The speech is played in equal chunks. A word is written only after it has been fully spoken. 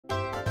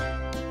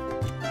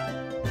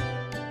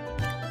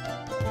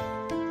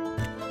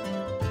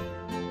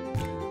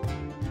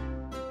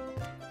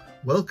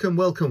Welcome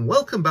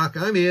back.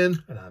 I'm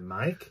Ian. And I'm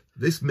Mike.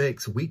 This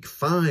makes week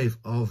 5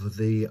 of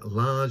the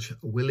large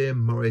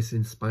William Morris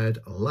inspired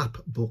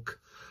Lapbook.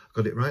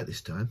 Got it right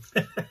this time.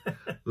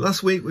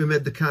 Last week we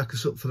made the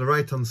carcass up for the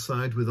right hand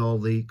side with all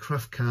the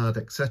craft card,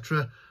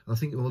 etc. I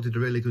think you all did a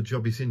really good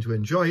job. You seem to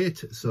enjoy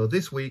it. So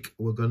this week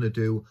we're going to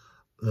do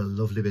a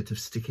lovely bit of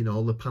sticking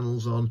all the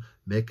panels on,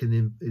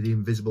 making the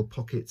invisible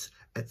pockets,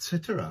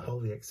 etc. All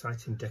the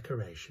exciting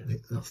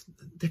decoration. That's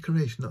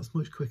decoration. That's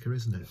much quicker,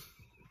 isn't it?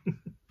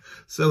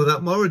 So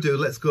without more ado,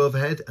 let's go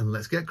overhead and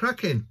let's get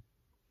cracking.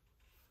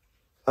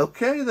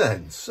 Okay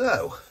then,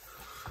 so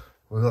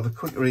we'll have a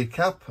quick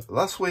recap.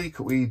 Last week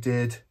we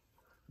did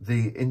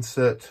the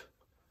insert,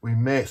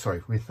 that's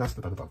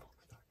the better bubble.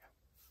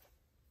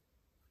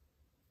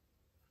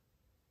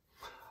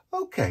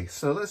 Okay,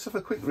 so let's have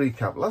a quick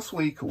recap. Last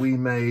week we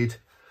made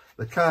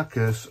the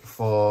carcass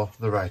for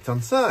the right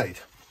hand side.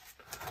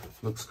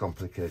 Looks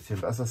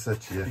complicated, but as I said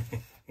to you,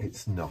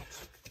 it's not.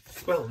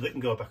 Well, they can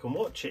go back and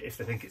watch it if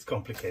they think it's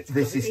complicated.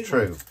 This is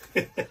true.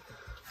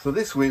 So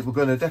this week we're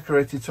going to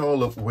decorate it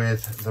all up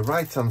with the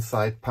right hand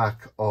side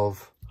pack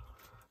of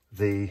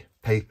the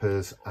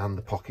papers and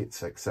the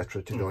pockets,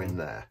 etc. to go in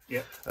there.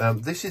 Yep.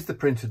 This is the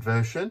printed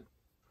version.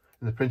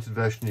 In the printed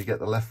version you get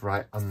the left,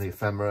 right and the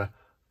ephemera.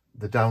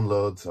 The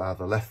downloads are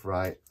the left,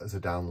 right as a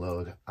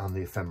download and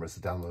the ephemera as a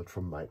download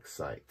from Mike's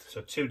site.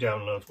 So 2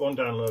 downloads, 1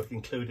 download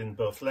including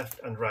both left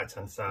and right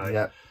hand side.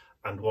 Yep.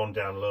 And 1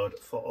 download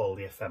for all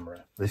the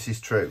ephemera. This is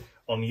true.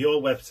 On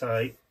your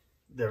website,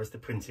 there is the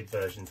printed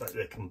versions that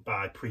they can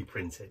buy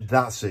pre-printed.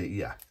 That's it,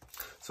 yeah.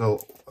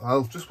 So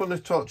I'll just want to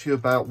talk to you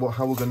about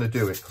how we're going to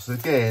do it, because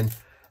again,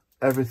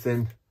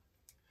 everything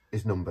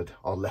is numbered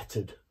or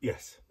lettered.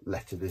 Yes.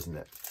 Lettered, isn't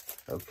it?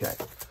 Okay.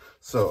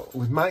 So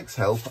with Mike's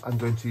help, I'm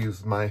going to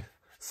use my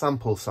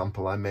sample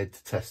I made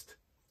to test.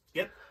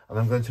 Yep.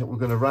 And we're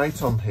going to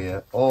write on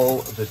here all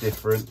the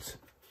different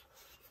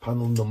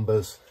panel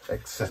numbers,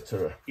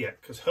 etc. Yeah,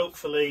 because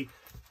hopefully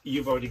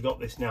you've already got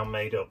this now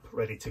made up,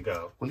 ready to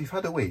go. Well, you've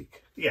had a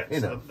week. Yeah, you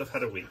so know. they've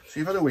had a week. So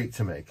you've had a week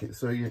to make it,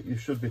 so you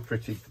should be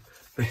pretty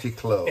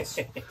close.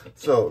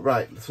 So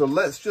right, so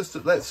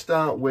let's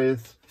start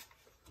with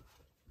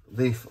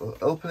the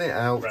open it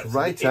out, right, so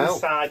write the out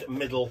inside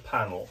middle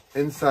panel.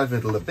 Inside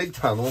middle, the big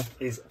panel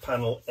is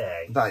panel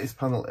A. That is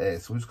panel A.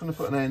 So we're just going to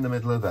put an A in the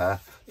middle of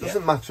there.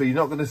 Doesn't matter, you're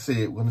not going to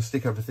see it. We're going to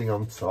stick everything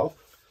on top.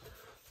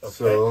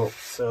 Okay,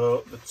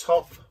 so the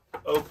top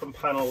open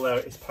panel there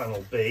is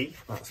panel B.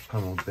 That's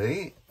panel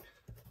B.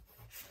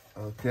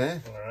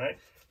 Okay. All right.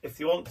 If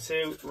you want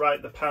to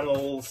write the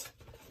panels,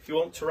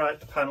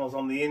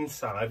 on the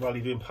inside while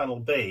you're doing panel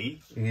B,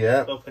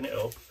 open it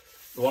up.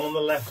 The one on the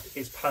left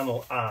is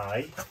panel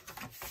I.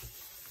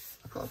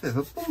 I've got a bit of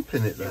a bump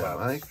in it there,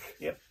 Mike.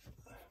 Yep.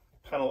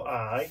 Panel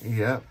I.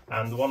 Yeah.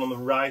 And the one on the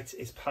right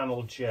is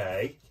panel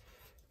J.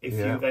 If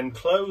you then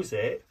close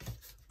it,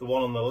 the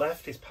one on the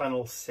left is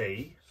panel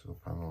C. So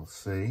panel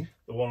C.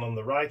 The one on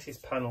the right is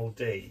panel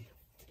D.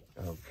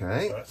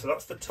 Okay. Right, so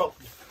that's the top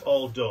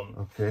all done.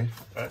 Okay.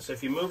 Right, so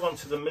if you move on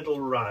to the middle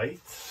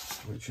right.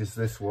 Which is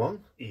this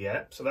one.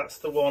 Yeah, so that's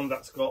the one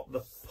that's got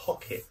the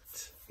pocket.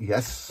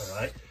 Yes. All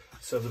right.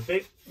 So the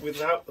bit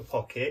without the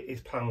pocket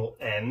is panel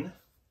N.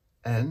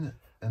 N.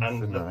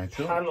 And the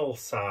panel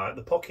side,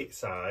 the pocket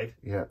side.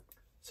 Yeah.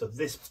 So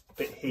this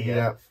bit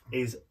here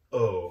is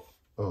O.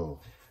 O.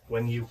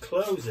 When you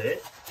close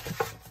it,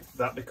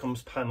 that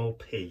becomes panel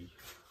P.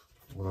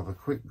 We'll have a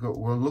quick go.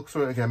 We'll look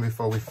through it again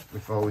before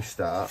we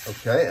start.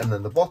 Okay, and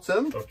then the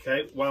bottom.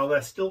 Okay, while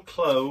they're still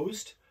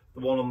closed, the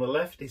one on the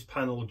left is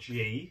panel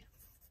G,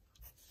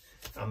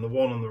 and the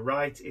one on the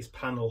right is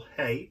panel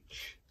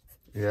H.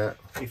 Yeah.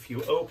 If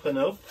you open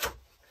up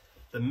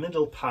the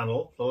middle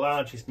panel, the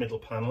largest middle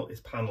panel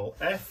is panel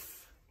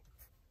F.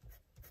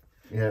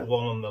 Yeah. The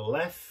one on the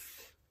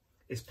left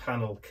is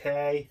panel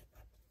K,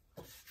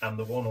 and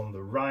the one on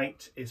the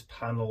right is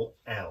panel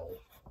L.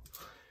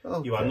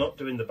 Okay. You are not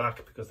doing the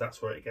back because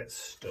that's where it gets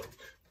stuck.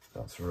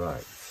 That's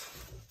right.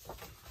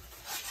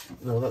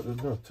 No,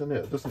 turn it.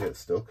 It doesn't get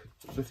stuck.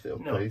 Lift it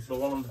up, please. The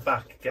one on the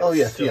back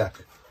gets stuck. Yeah.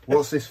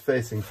 What's this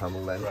facing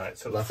panel then? Right,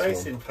 so the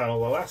facing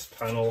panel, the last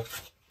panel,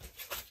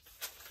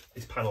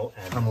 is panel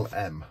M. Panel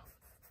M.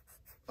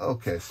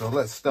 Okay, so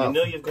let's start.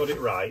 You know you've got it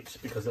right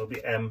because it'll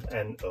be M,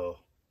 N, O.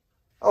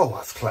 Oh,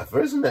 that's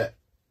clever, isn't it?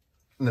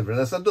 Never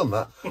realised I'd done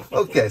that.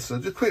 Okay, so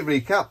just a quick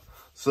recap.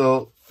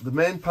 So the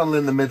main panel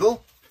in the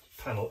middle.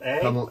 Panel A.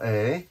 Panel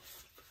A.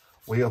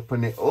 We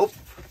open it up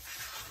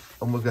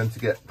and we're going to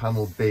get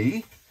panel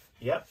B.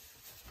 Yep.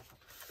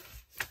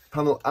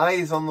 Panel I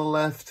is on the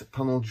left,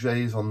 panel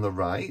J is on the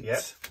right.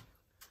 Yep.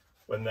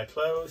 When they're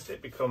closed,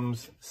 it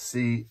becomes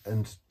C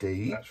and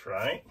D. That's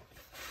right.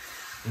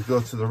 We go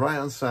to the right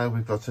hand side,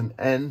 we've got an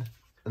N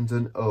and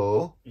an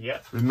O.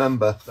 Yep.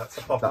 Remember, that's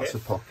a pocket. That's a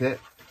pocket.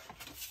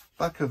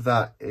 Back of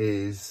that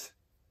is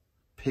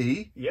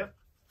P. Yep.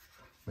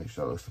 Make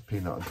sure it looks a P,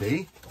 not a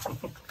D.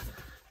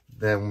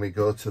 Then we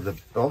go to the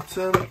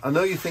bottom. I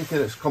know you're thinking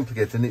it's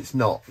complicated, and it's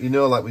not. You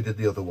know, like we did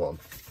the other one.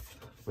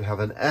 We have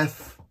an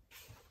F,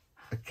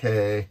 a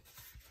K,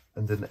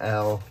 and an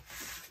L,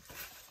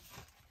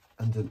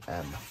 and an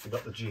M. We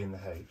got the G and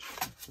the H.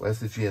 Where's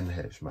the G and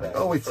the H, mate? There,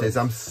 oh, it is.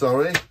 I'm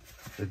sorry.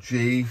 The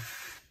G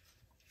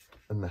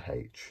and the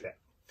H. Yeah.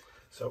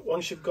 So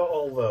once you've got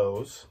all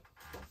those,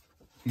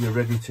 you're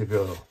ready to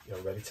go. You're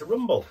ready to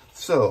rumble.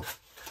 So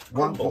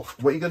what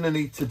you're going to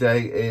need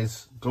today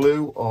is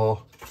glue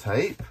or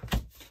tape,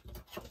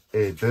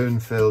 a burn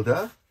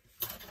filter,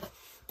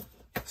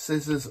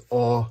 scissors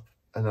or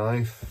a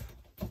knife,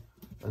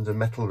 and a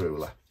metal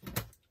ruler.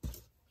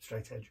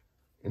 Straight edge.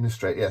 In a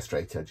straight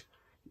edge.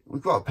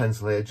 We've got a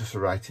pencil here just for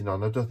writing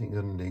on. I don't think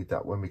you're going to need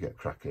that when we get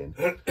cracking.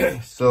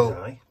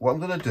 So what I'm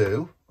going to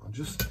do, I'll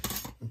just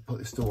put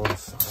this to one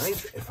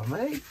side, if I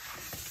may.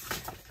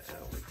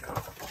 There we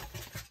go.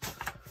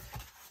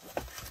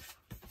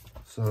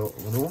 So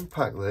I'm going to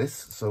unpack this.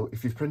 So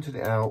if you've printed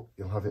it out,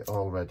 you'll have it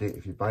all ready.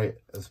 If you buy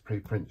it as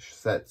pre-print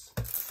sets,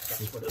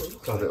 that's what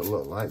it'll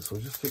look like. So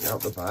just take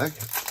out the bag.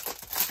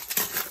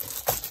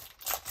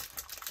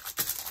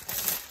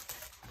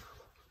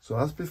 So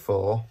as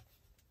before,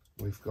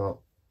 we've got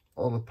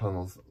all the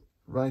panels,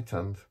 right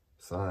hand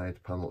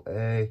side, panel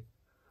A,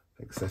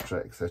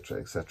 etc, etc,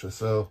 etc.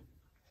 So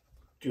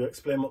do you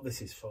explain what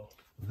this is for?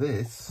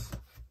 This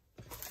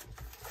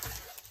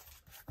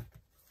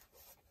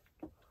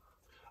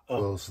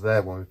goes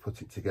there when we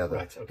put it together.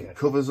 Right, okay. It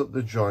covers up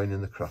the join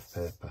in the craft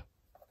paper.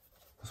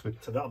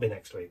 So that'll be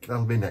next week.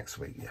 That'll be next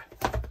week,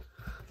 yeah.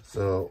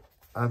 So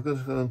I'm going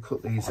to go and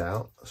cut these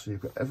out. So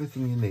you've got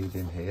everything you need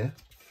in here.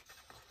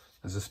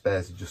 There's a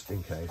spares just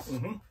in case.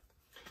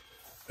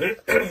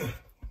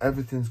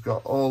 Everything's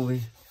got all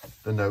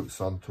the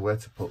notes on to where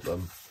to put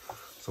them.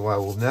 So I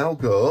will now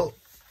go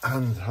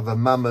and have a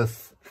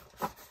mammoth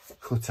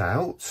cut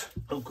out.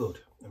 Oh, good.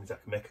 That means I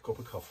can make a cup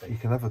of coffee. You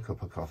can have a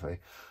cup of coffee.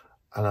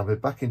 And I'll be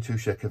back in 2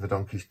 shake of a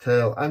donkey's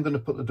tail. I'm going to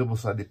put the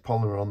double-sided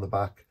polymer on the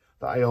back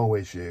that I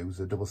always use,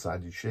 a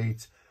double-sided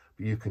sheet.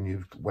 But you can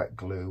use wet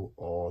glue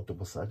or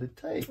double-sided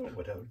tape. Oh,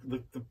 whatever.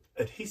 The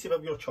adhesive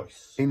of your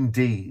choice.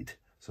 Indeed.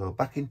 So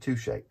back in 2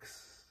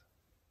 shakes.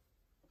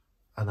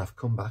 And I've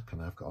come back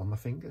and I've got on my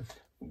fingers.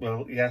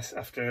 Well, yes,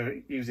 after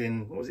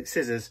using, what was it,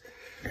 scissors?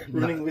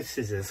 Running with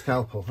scissors.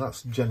 Scalpel.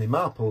 That's Jenny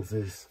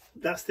Marples'.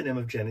 That's the name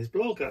of Jenny's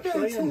blog,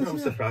 actually. I'm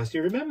surprised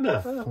you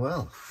remember. Oh,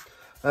 well.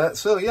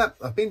 So, yeah,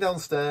 I've been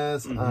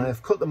downstairs.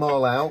 I've cut them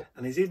all out.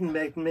 And he's even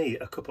made me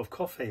a cup of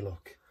coffee,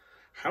 look.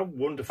 How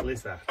wonderful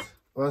is that?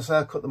 Well, so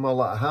I cut them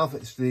all out of half.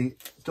 It's the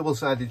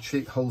double-sided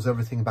sheet holds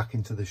everything back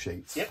into the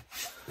sheets. Yep.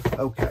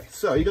 Okay.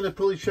 So, are you going to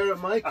pull your chair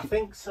up, Mike? I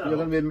think so. You're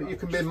going to be. You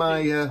can be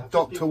my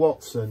Dr.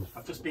 Watson.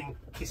 I've just been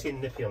kissing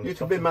Nippy on the You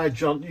can be my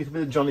John. You can be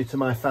the Johnny to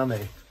my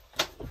Fanny.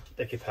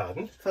 Beg your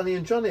pardon. Fanny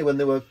and Johnny when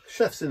they were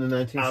chefs in the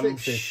 1960s. I'm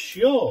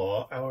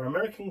sure our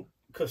American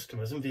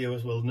customers and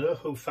viewers will know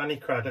who Fanny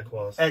Craddock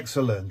was.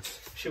 Excellent.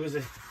 She was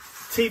a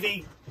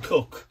TV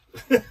cook.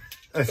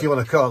 If you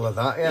want to call her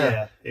that,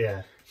 yeah.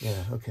 Yeah.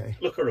 Yeah, okay.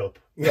 Look her up.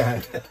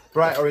 Yeah.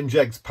 Bright orange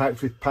eggs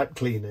piped with pipe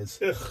cleaners.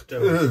 Ugh,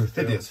 don't.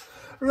 Hideous.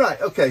 Right,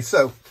 okay,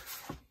 so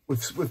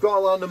we've got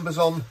all our numbers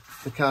on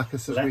the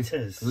carcass.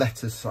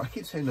 Letters. So I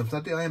keep saying numbers.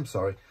 I am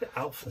sorry. The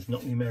alphas,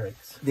 not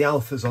numerics. The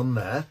alphas on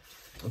there.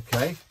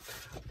 Okay.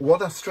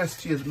 What I stress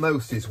to you the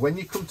most is when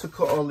you come to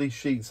cut all these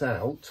sheets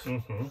out,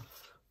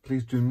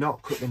 please do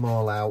not cut them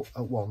all out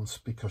at once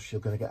because you're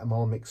going to get them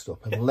all mixed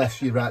up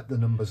unless you write the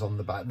numbers on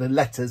the back, the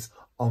letters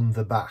on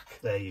the back.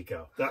 There you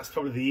go. That's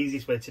probably the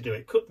easiest way to do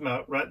it. Cut them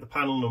out, write the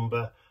panel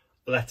number,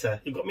 letter.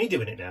 You've got me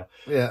doing it now.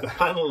 Yeah. The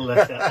panel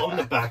letter on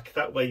the back.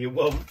 That way you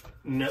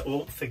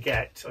won't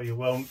forget or you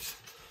won't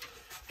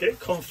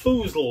get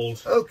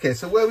confoozled. Okay,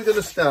 so where are we going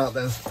to start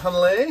then?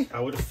 Panel A? I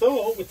would have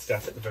thought we'd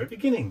start at the very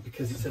beginning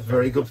because it's a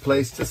very good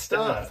place to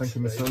start. Thank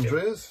you, Mr.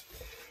 Andrews.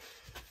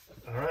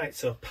 All right,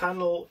 so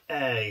panel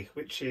A,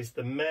 which is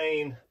the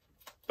main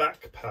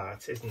back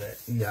part, isn't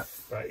it? Yeah.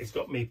 Right, he's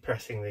got me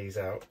pressing these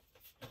out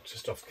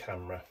just off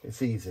camera.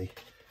 It's easy.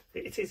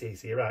 It is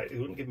easy, you're right. It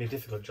wouldn't give me a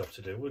difficult job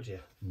to do, would you?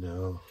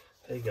 No.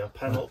 There you go,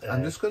 panel A.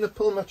 I'm just going to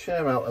pull my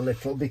chair out a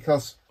little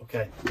because...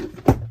 Okay.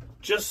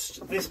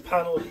 Just this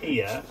panel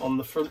here on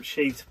the front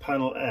sheet,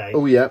 panel A.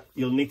 Oh, yeah.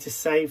 You'll need to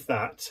save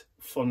that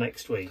for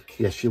next week.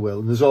 Yes, you will.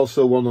 And there's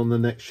also one on the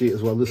next sheet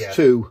as well. There's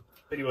two.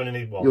 But you only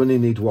need one. You only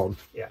need one.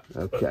 Yeah.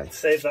 Okay. But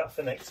save that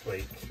for next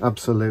week.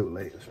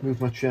 Absolutely. Let's move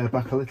my chair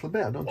back a little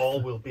bit.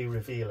 All will be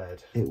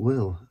revealed. It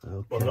will.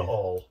 Okay. Well, not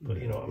all, but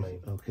you know what I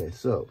mean. Okay,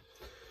 so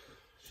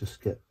let's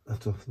just get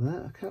that off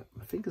there.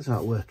 My fingers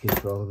aren't working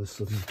for all of a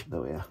sudden.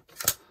 There we are.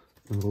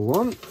 Number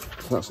one.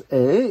 So that's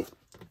A.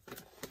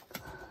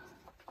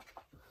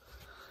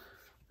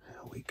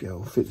 There we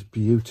go. Fits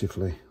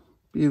beautifully.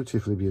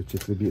 Beautifully,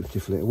 beautifully,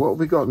 beautifully. What have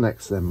we got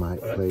next then, Mike,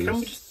 please? Can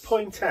we just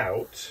point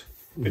out,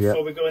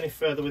 before we go any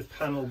further with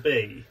panel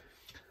B,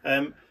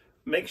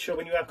 make sure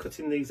when you are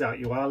cutting these out,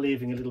 you are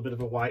leaving a little bit of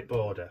a white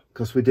border.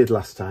 Because we did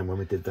last time when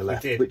we did the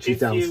left, which is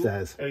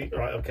downstairs. Right,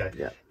 okay.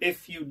 Yeah.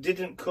 If you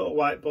didn't cut a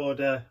white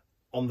border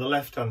on the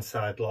left-hand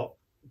side lot,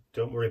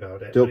 don't worry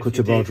about it. Don't cut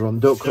a border on.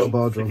 Don't cut a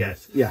border on.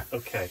 Yeah.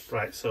 Okay,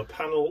 right. So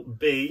panel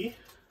B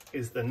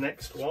is the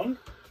next one.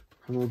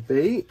 Panel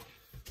B.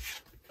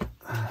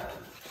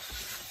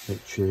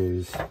 which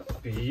is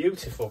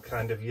beautiful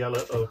kind of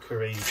yellow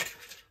ochre-y,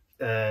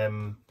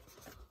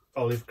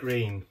 olive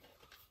green.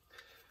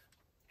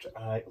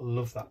 I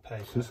love that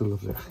paper. This is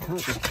lovely. I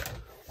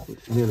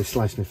can't nearly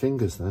slice my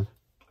fingers then.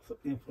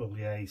 Well,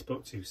 yeah, he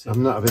spoke too soon.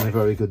 I'm not having a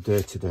very good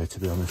day today, to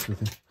be honest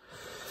with you.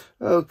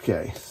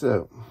 Okay,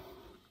 so.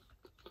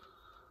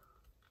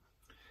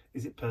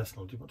 Is it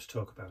personal? Do you want to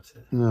talk about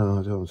it? No,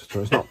 I don't want to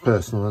talk. It's not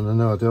personal, and I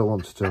know I don't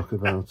want to talk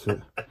about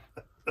it.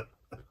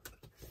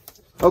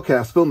 Okay,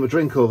 I spilled my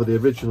drink over the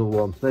original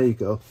one. There you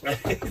go.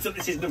 So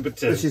this is number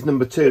 2. This is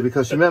number 2,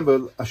 because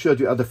remember I showed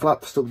you it had the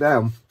flap stuck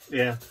down.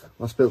 Yeah.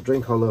 I spilled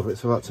drink all over it,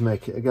 so I had to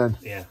make it again.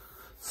 Yeah.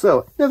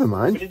 So, never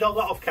mind. We did all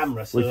that off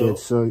camera, so... We did,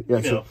 so,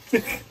 yeah, so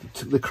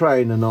the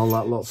crane and all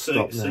that lot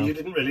stopped now. So you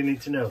didn't really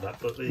need to know that,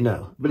 but...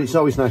 No, but it's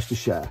always nice to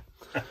share.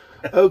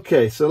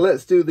 Okay, so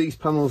let's do these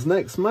panels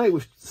next, mate,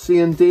 with C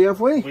and D, have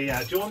we? Well,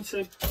 yeah. Do you want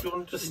to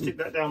just stick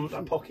that down,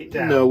 that pocket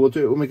down? No, we'll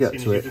do it when we get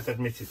to it. You just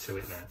admitted to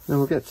it now. No,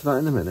 we'll get to that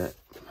in a minute.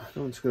 I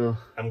don't want to go...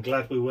 I'm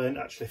glad we weren't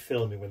actually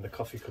filming when the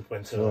coffee cup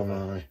went So over.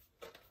 am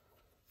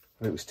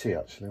I. It was tea,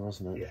 actually,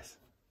 wasn't it? Yes.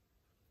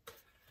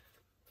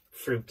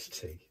 Fruit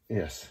tea.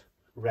 Yes.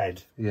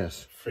 Red.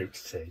 Yes. Fruit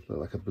tea. Look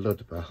like a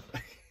bloodbath.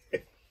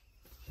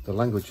 The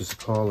language is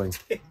appalling.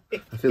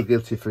 I feel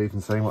guilty for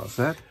even saying what I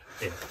said.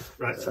 Yeah.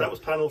 Right, so that was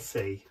panel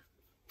C.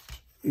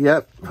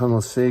 Yep,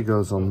 panel C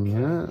goes on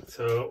there.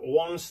 So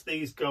once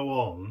these go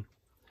on,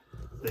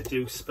 they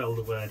do spell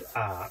the word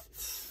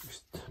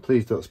arts.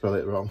 Please don't spell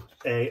it wrong.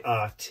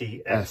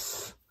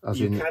 A-R-T-S. As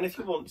you in... can, if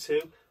you want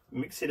to,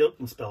 mix it up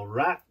and spell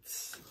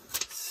rats,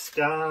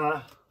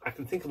 star. I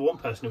can think of one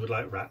person who would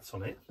like rats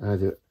on it. I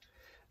do it.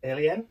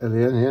 Alien?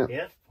 Alien, yeah.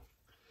 Yeah.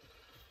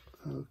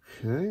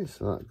 Okay,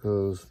 so that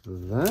goes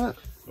there.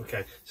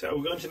 Okay, so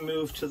we're going to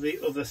move to the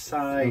other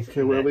side.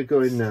 Okay, where are we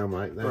going now,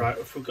 Mike? Then? Right,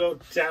 if we go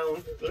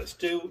down, let's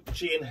do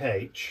G and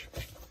H.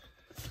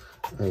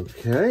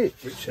 Okay.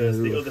 Which is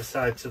the other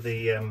side to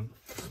the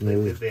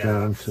move the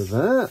down arts. to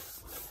that.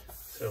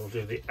 So we'll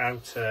do the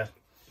outer.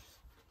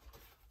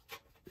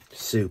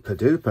 Super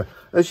duper.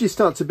 As you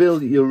start to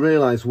build it, you'll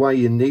realise why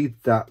you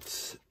need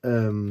that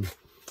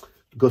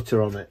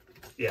gutter on it.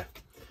 Yeah.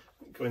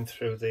 Going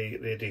through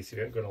the adhesive,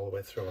 you haven't gone all the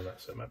way through on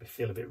that, so it might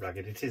feel a bit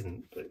ragged. It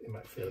isn't, but it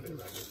might feel a bit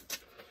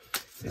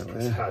ragged.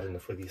 It's hard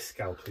enough with your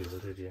scalpel,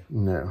 did you?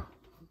 No.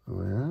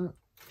 There.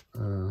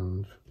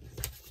 And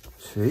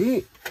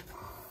T.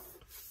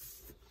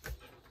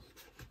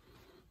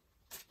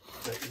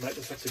 So you might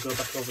just have to go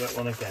back over that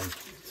one again,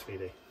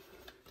 sweetie.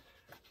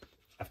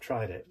 I've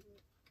tried it.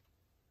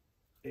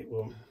 It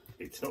won't.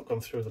 It's not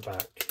gone through the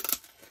back.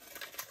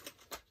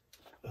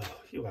 Oh,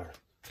 you are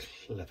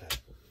clever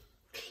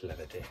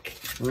dick.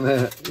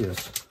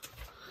 Yes.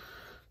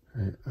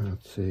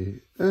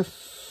 A-R-T-S.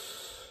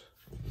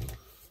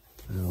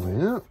 There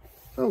we are.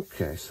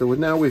 Okay, so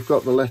we've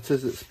got the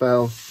letters that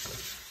spell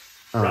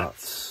arts.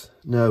 Rats.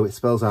 No, it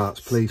spells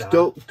arts, please.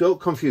 Star. Don't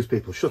confuse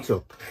people. Shut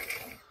up.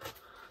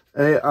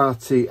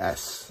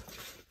 A-R-T-S.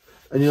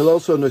 And you'll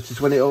also notice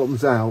when it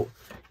opens out,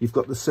 you've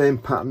got the same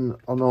pattern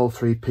on all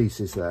 3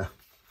 pieces there,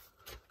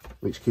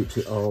 which keeps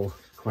it all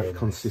quite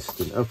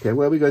consistent. Okay,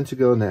 where are we going to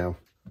go now?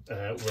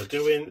 We're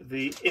doing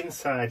the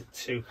inside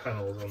 2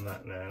 panels on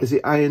that now. Is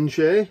it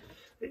I&J?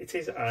 It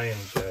is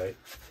I&J.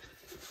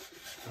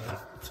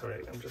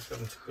 Sorry, I'm just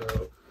going to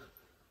go.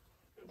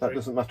 That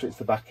doesn't matter, it's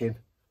the backing.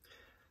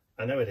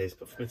 I know it is,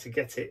 but for me to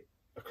get it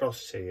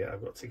across to you,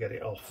 I've got to get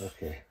it off.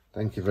 Okay,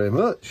 thank you very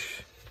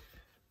much.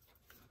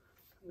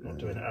 I'm not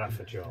doing half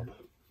a job.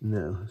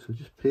 No, so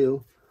just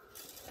peel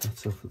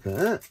that off of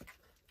that.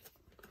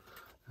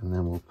 And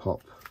then we'll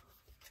pop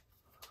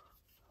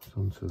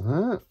onto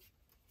that.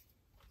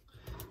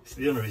 So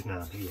the only reason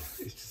I'm here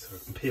is just so I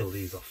can peel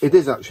these off. It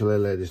is actually,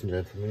 ladies and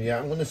gentlemen. Yeah,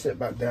 I'm going to sit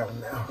back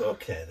down now.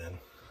 Okay then.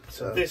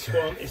 So this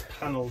one is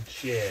panel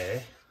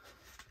J.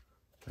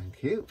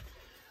 Thank you.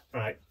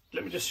 Right,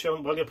 let me just show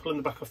them while you're pulling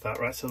the back off that.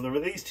 Right, so there are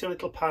these 2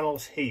 little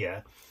panels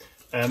here.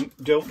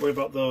 Don't worry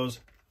about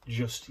those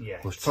just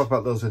yet. We'll talk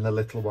about those in a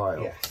little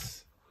while.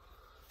 Yes.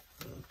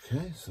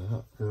 Okay, so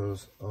that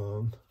goes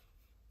on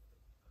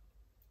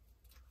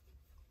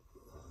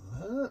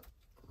that,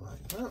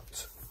 like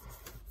that.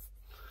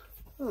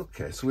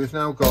 Okay, so we've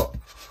now got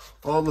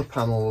all the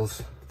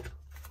panels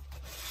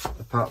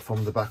apart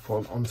from the back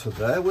one onto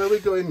there. Where are we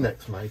going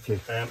next, Mikey?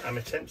 I'm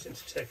attempting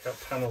to take out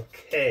panel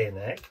K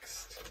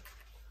next.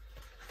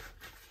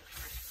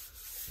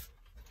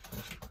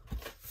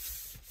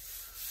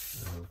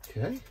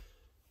 Okay.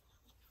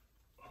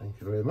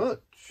 Thank you very much.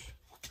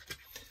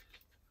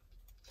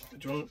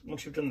 Do you want,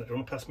 once you've done that, do you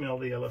want to pass me all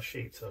the yellow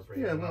sheets over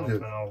here? Yeah, and we'll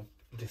do. I'll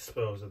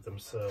dispose of them,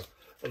 so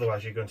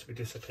otherwise you're going to be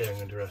disappearing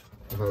under a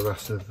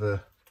rest of the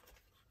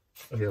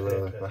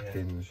yellow paper,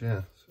 backings,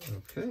 yeah.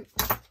 Okay.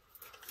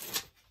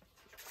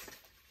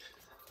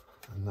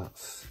 And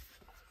that's...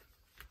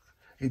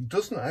 It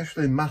doesn't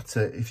actually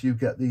matter if you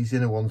get these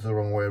inner ones the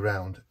wrong way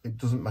around. It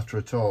doesn't matter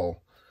at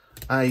all.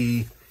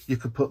 I.e., you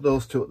could put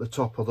those 2 at the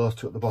top or those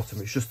 2 at the bottom.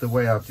 It's just the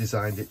way I've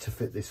designed it to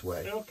fit this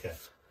way. Okay.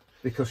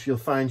 Because you'll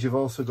find you've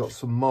also got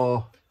some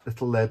more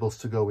little labels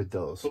to go with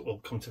those. But we'll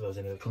come to those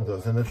in a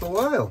little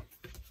while.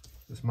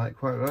 As Mike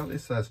quite rightly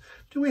says.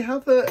 Do we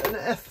have an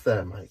F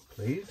there, Mike,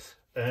 please?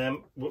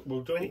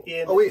 We'll do it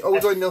in...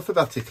 we're going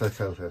alphabetically,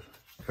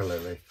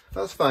 clearly.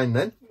 That's fine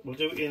then. We'll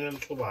do it in a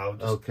little while.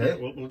 Okay.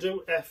 Yeah, we'll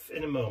do F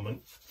in a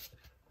moment.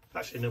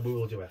 Actually, no, we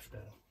will do F now.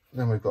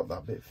 Then we've got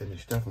that bit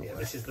finished, haven't we? Yeah,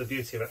 this is the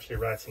beauty of actually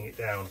writing it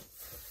down,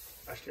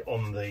 actually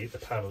on the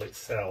panel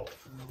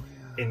itself,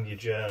 in your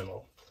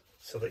journal,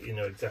 so that you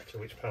know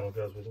exactly which panel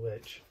goes with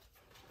which.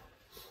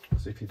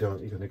 So if you don't,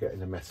 you're going to get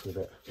in a mess with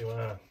it. You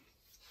are.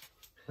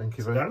 Thank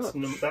you very much.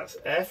 That's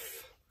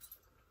F.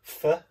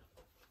 F.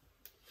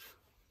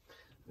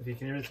 If you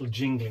can hear a little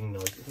jingling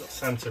noise, it's not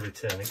Santa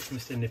returning, it's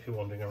Mr. Nippy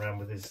wandering around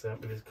with his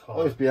car.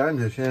 Oh, he's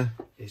behind us, yeah.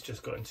 He's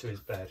just got into his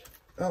bed.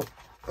 Oh.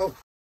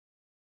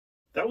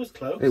 That was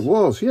close. It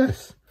was,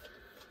 yes.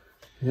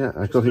 Yeah,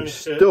 I got it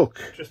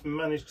stuck. Just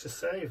managed to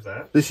save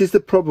that. This is the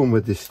problem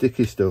with this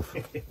sticky stuff.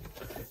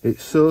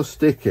 It's so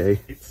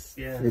sticky.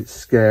 It's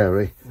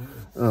scary.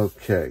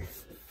 Okay.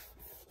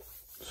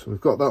 So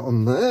we've got that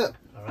on there.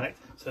 All right.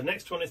 So the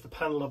next one is the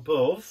panel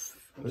above.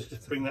 Let's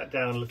just bring that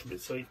down a little bit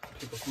so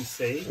people can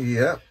see.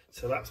 Yeah.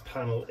 So that's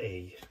panel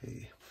E.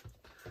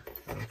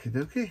 Okie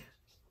dokie.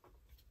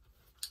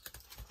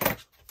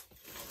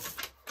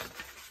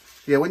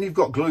 Yeah, when you've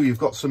got glue, you've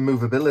got some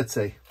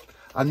movability.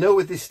 I know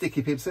with this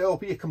sticky, people say, oh,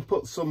 but you can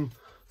put some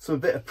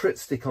bit of Pritt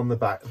stick on the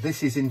back.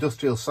 This is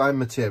industrial sign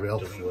material.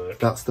 It doesn't work.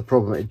 That's the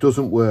problem. It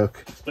doesn't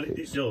work. But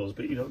it does,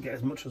 but you don't get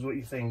as much as what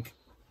you think.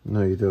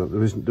 No, you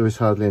don't. There is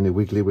hardly any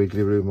wiggly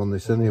room on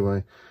this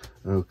anyway.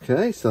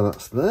 Okay, so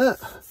that's that.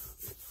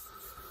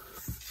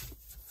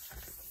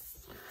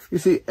 You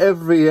see,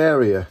 every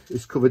area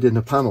is covered in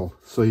a panel,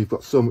 so you've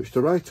got so much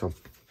to write on.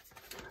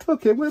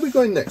 Okay, where are we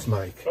going next,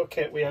 Mike?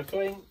 Okay, we are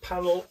going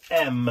panel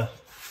M.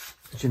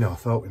 Did you know, I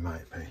thought we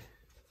might be.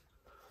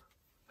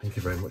 Thank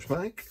you very much,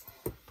 Mike.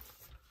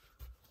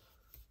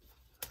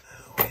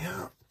 There we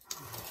are.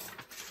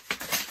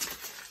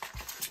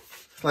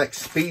 It's like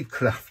speed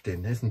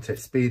crafting, isn't it?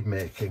 Speed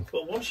making.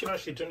 Well, once you've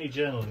actually done your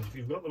journal, if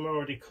you've got them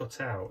already cut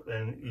out,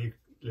 then you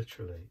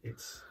literally,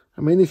 it's...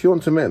 I mean, if you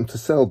want to make them to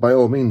sell, by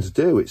all means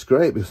do. It's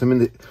great because, I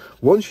mean,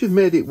 once you've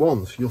made it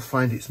once, you'll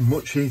find it's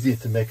much easier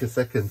to make a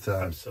second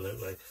time.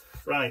 Absolutely.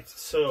 Right,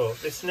 so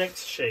this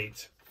next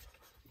sheet,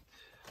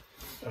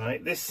 all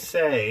right, this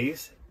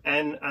says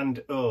N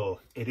and O.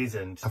 It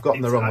isn't. I've got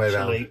them the wrong way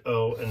around. It's actually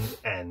O and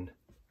N.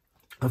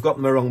 I've got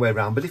them the wrong way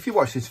around, but if you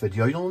watch this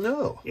video, you'll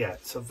know. Yeah,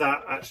 so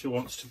that actually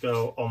wants to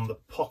go on the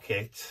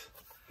pocket.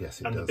 Yes,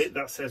 it does. And the bit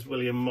that says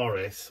William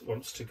Morris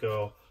wants to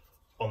go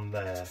on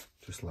there.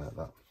 Just like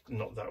that.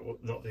 Not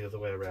the other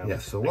way around.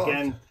 Yes, so what?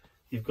 Again,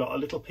 you've got a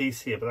little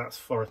piece here, but that's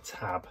for a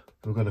tab.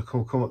 We're going to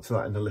come up to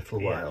that in a little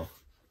while.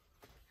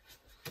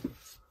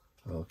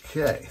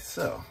 Okay,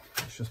 so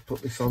let's just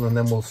put this on and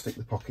then we'll stick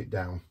the pocket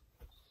down.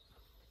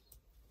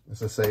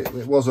 As I say,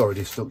 it was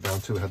already stuck down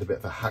too. We had a bit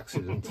of a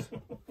accident.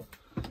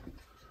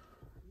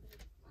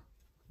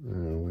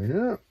 There we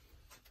are.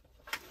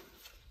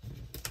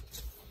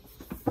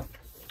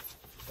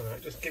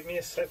 Alright, just give me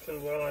a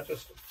second while I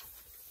just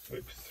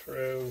whip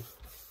through.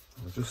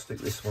 I'll just stick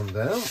this one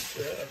down.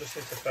 Yeah, I just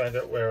need to find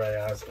out where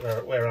I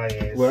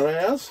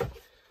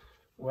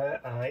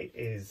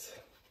is.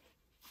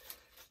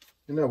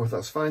 You know,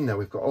 that's fine now.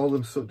 We've got all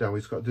them stuck down.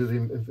 We've just got to do the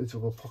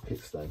invisible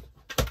pockets then.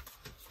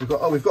 We've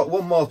got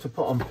one more to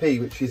put on P,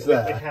 which is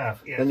there. We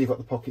have, yeah. Then you've got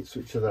the pocket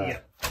switcher there. Yeah.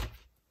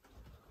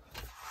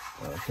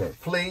 Okay,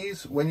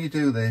 please, when you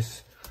do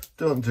this,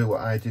 don't do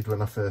what I did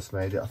when I first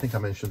made it. I think I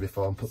mentioned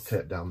before, and put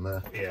tape down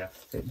there. Yeah.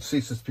 It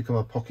ceases to become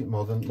a pocket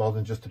more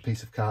than just a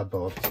piece of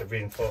cardboard. It's a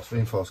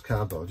reinforced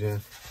cardboard, yeah.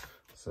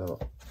 So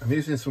I'm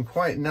using some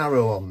quite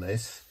narrow on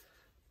this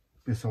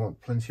because I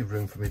want plenty of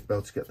room for me to be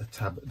able to get the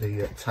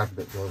tag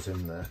that goes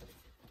in there.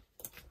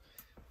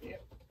 Yeah.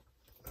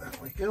 There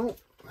we go.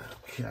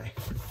 Okay.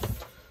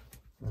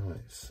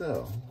 Right.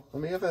 So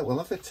let me have a. We'll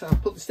have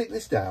a stick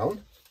this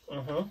down.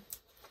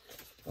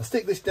 I'll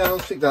stick this down,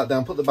 stick that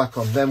down, put the back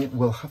on, then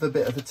we'll have a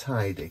bit of a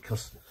tidy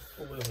because...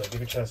 Give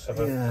me a chance to have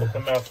a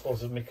couple of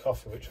mouthfuls of my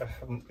coffee, which I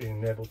haven't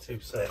been able to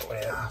say it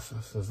well. Yeah, so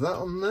there's that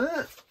on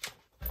there.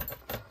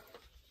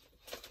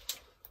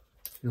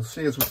 You'll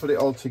see as we put it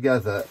all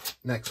together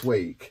next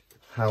week,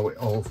 how it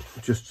all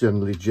just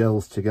generally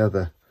gels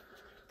together.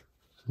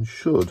 And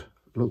should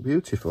look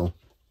beautiful.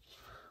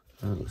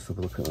 Let's have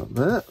a look at that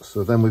there.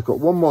 So then we've got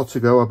one more to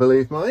go, I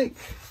believe, Mike.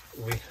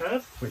 We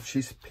have. Which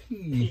is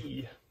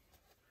P.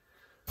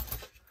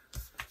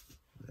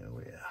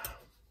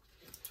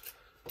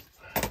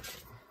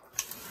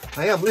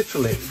 I am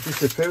literally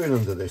disappearing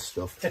under this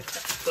stuff.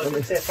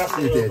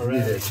 You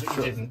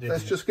did.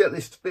 Let's just get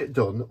this bit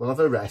done. We'll have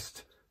a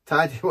rest.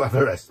 We'll have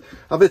a rest.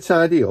 Have a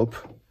tidy up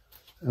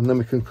and then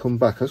we can come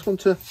back. I just want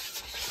to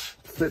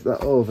flip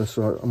that over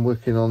so I'm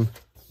working on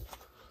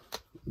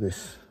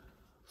this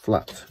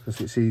flat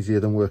because it's easier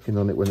than working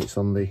on it when it's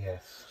on the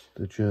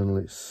journal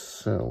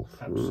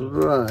itself. Absolutely.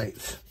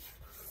 Right.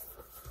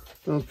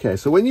 Okay,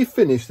 so when you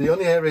finish, the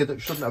only area that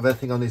shouldn't have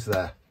anything on is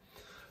there.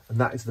 And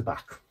that is the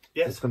back.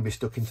 Yes. It's going to be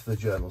stuck into the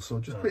journal. So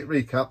just quick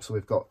recap. So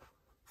we've got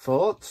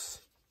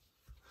thoughts.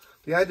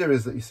 The idea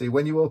is that, you see,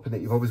 when you open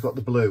it, you've always got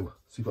the blue.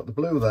 So you've got the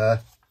blue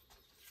there,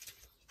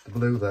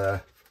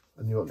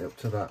 and you open it up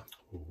to that.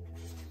 Ooh.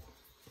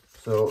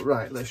 So,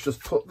 right, let's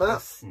just put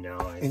that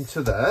nice.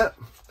 Into there.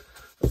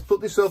 Let's put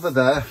this over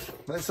there.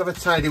 Let's have a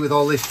tidy with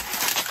all this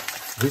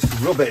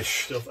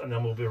rubbish. Stuff, and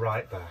then we'll be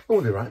right back.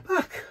 We'll be right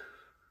back.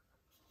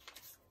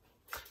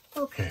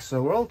 Okay,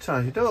 so we're all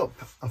tidied up.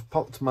 I've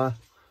popped my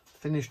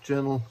finished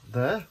journal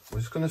there. We're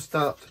just going to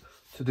start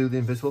to do the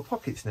invisible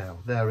pockets now.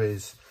 There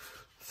is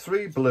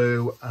 3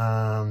 blue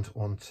and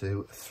 1,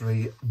 2,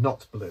 3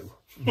 not blue.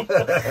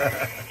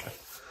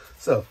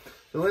 So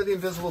the way the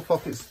invisible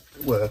pockets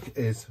work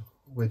is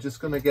we're just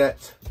going to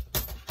get,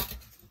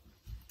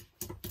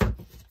 there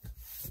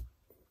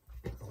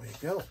we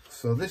go.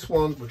 So this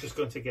one, we're just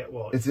going to get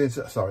what?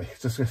 Sorry,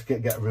 just going to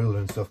get a ruler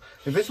and stuff.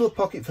 Invisible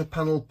pocket for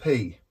panel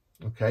P.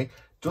 Okay,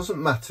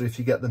 doesn't matter if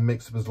you get them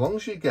mixed up, as long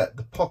as you get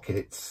the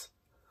pockets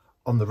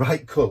on the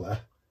right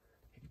colour.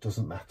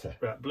 Doesn't matter.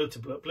 Right, blue to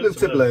blue. Blue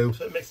to blue.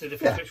 So it makes a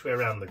difference which way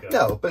around they go.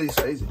 No, but it's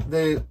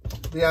the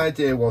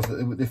idea was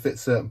that they fit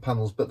certain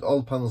panels, but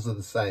all panels are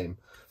the same.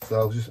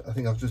 So I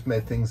think I've just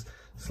made things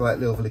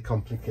slightly overly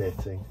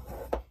complicating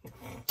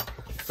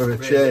for a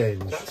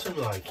change. That's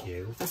unlike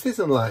you. This is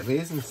unlike me,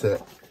 isn't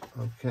it?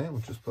 Okay,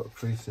 we'll just put a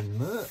crease in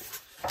there.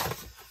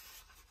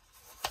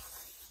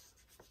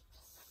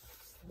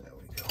 There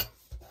we go.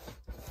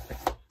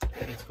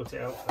 You need to cut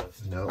it out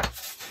first. No.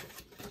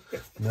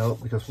 No,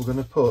 because we're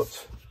going to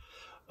put...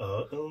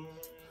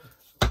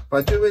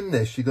 By doing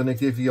this, you're going to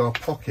give your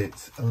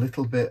pockets a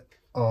little bit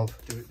of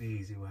do it the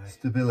easy way.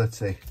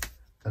 Stability,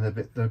 and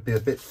they'll be a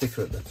bit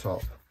thicker at the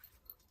top.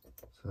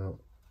 So,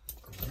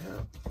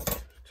 yeah,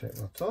 take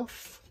that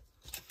off.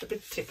 A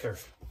bit thicker.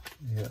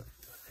 Yeah,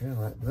 okay,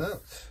 like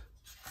that.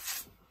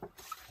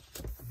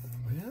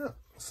 Yeah,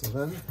 so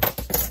then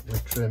we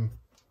trim.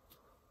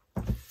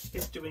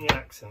 Is doing an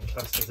accent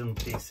classed as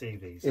NPC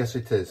these? Yes,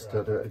 it is. Right.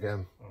 Don't do it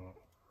again.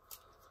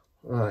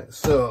 Right,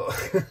 so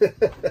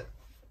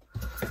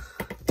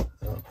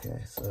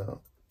okay, so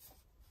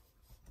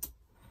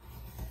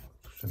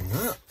trim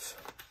that.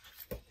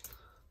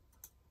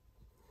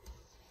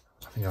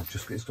 I think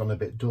it's gone a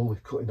bit dull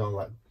with cutting on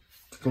like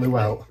glue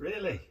out.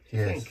 Really?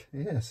 Yes. Think?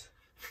 Yes.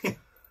 Okay.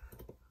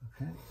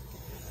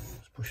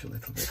 Let's push a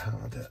little bit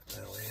harder.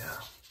 There we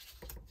are.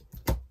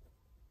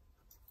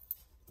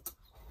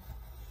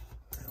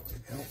 There we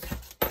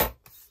go.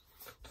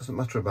 Doesn't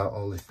matter about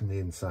all this in the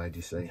inside,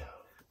 you see. No.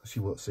 She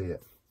won't see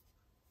it.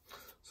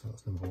 So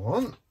that's number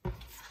 1.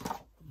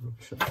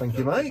 Rubbish. Thank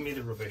you, mate. Give me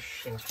the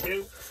rubbish. Thank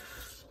you.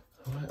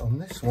 All right, on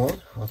this one,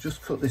 I'll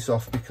just cut this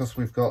off because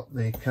we've got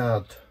the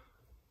card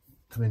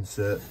to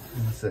insert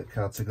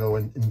card to go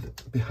in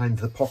behind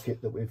the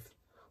pocket that we've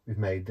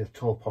made, the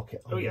tall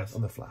pocket on,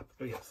 on the flap.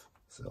 Oh yes.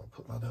 So I'll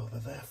put that over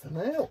there for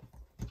now.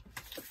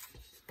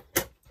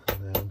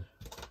 And then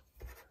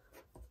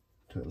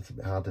do it a little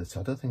bit harder. So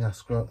I don't think I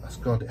scored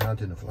it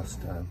hard enough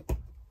last time.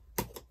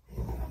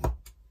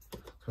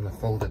 When I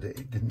folded it,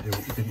 it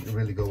didn't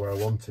really go where I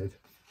wanted.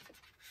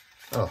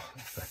 Oh,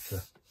 that's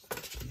better.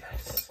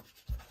 Yes.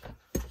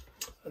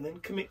 And then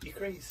commit your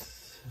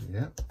crease.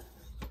 Yeah.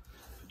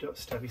 Don't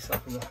stab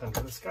yourself in the hand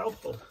with a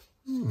scalpel.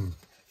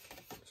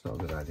 It's not a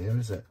good idea,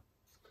 is it?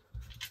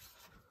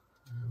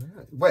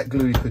 Yeah. Wet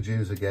glue you could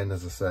use again,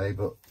 as I say,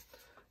 but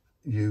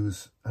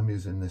I'm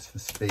using this for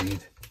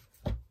speed.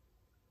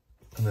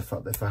 And the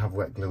fact that if I have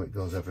wet glue, it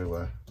goes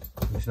everywhere.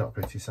 And it's not a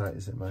pretty sight,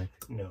 is it, Mike?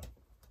 No.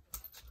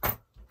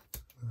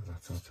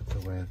 That's out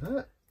of the way of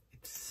that.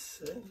 It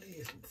certainly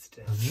isn't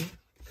stitched.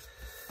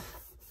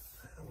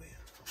 There we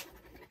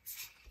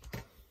are.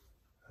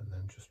 And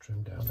then just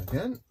trim down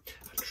again.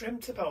 I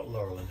dreamt about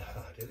Laurel and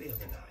Hardy the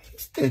other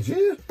night. Did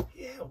you?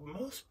 Yeah,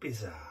 most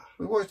bizarre.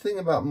 We watched a thing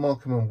about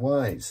Morecambe and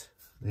Wise,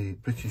 the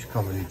British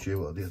comedy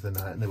duo, the other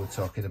night, and they were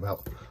talking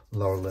about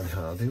Laurel and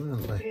Hardy,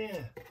 weren't they?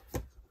 Yeah.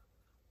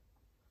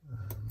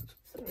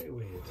 Very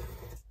weird.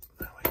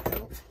 There we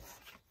go.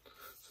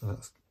 So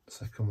that's the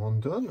second one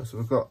done. So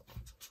we've got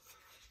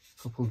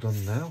a couple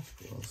done now.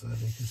 Put those there,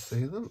 you can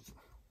see them.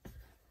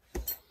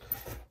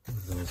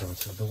 Move those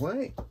out of the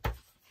way.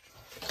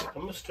 I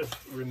must have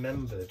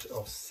remembered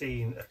or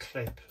seen a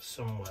clip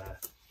somewhere.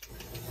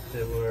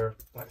 They were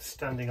like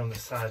standing on the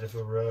side of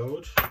a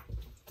road,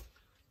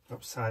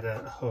 outside a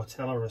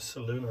hotel or a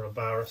saloon or a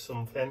bar or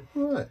something.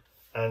 Right.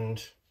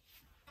 And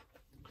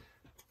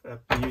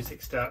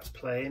music starts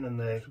playing and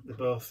they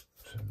both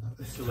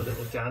do a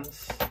little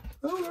dance.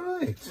 Oh,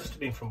 right. It must have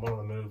been from one of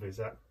the movies,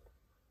 that,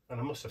 and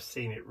I must have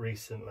seen it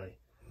recently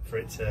for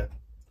it to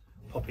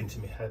pop into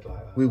my head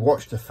like that. We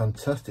watched a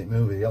fantastic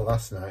movie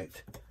last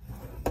night,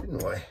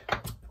 didn't we?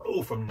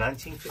 Oh, from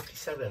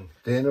 1957.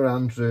 Dana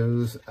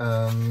Andrews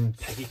and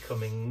Peggy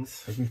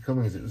Cummings. Peggy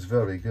Cummings. It was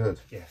very good.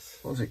 Yes.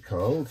 What was it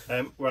called?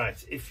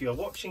 Right, if you're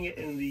watching it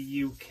in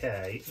the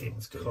UK,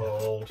 it's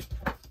called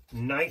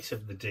Night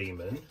of the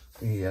Demon.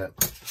 Yeah.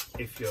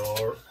 If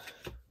you're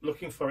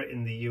looking for it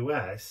in the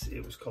US,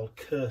 it was called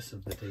Curse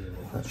of the Demon.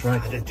 That's right.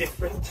 It had a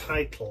different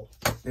title.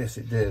 Yes,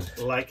 it did.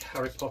 Like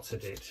Harry Potter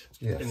did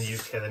Yes. in the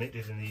UK than it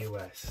did in the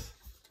US.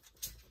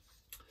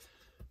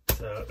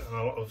 So a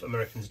lot of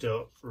Americans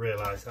don't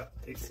realise that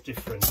it's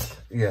different.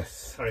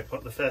 Yes. Harry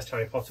Potter, the first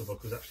Harry Potter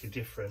book was actually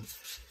different.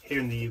 Here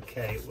in the UK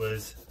it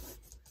was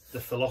the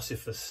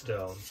Philosopher's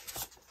Stone,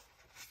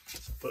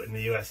 but in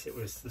the US it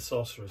was the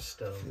Sorcerer's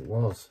Stone. It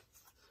was.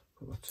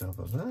 Put the top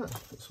of that.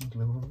 Put some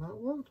glue on that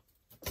one.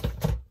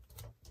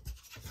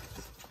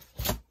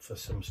 For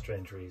some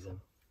strange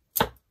reason.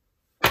 Are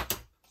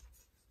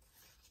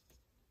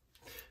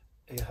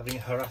you having a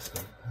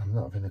harassment? I'm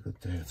not having a good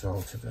day at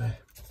all today.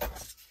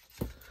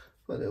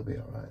 But it'll be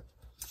alright.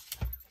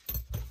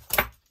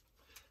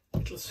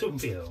 It'll soon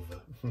be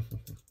over. There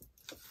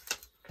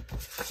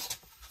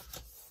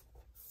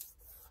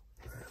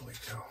we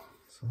go.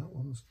 So that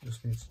one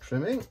just needs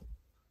trimming.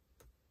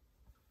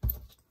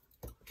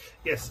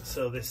 Yes,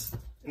 so this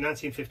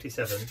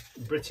 1957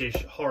 British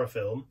horror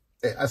film.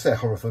 I say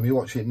horror film, you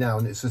watch it now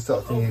and it's the sort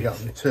of thing you got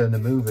to turn the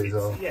movies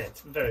or... Yeah,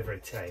 it's very, very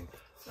tame.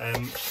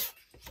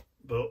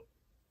 But...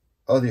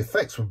 Oh, the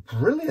effects were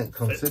brilliant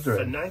considering.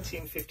 For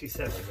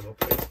 1957, they were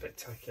pretty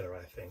spectacular,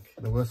 I think.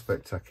 They were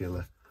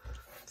spectacular.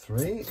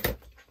 3. And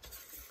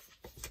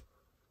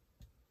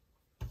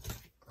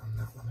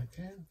that one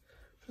again.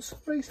 For some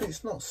reason,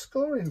 it's not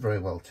scoring very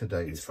well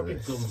today. It's probably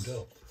gummed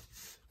up.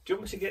 Do you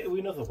want me to get you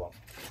another one?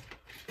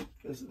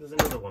 There's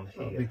another one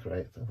here. That'd be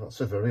great.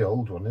 That's a very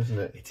old one, isn't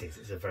it? It is.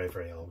 It's a very,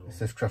 very old one. It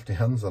says Crafty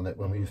Hands on it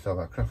when we used to have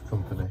our craft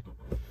company.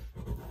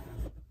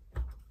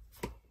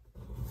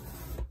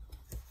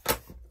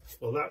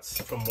 Well,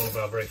 that's from one of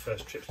our very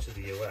first trips to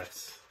the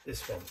US.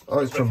 This one. Oh,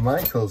 it's from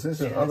Michael's,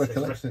 isn't it? Yeah, Oh,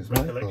 Recollection, it's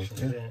Michael's.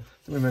 Yeah.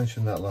 We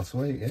mentioned that last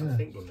week, yeah. I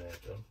think we may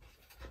have done.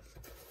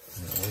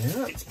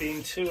 Yeah. It's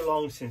been too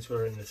long since we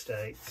were in the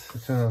States.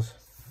 It has.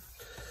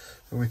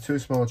 And with 2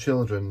 small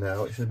children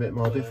now, it's a bit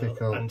more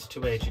difficult. And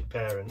 2 aged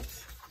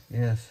parents.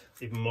 Yes.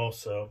 Even more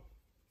so.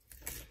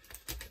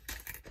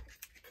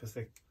 Because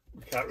they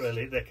can't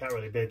really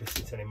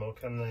babysit anymore,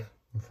 can they?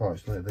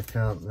 Unfortunately, they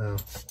can't now.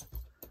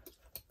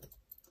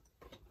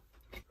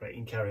 Right,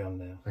 you can carry on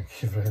now.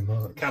 Thank you very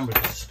much. The camera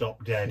just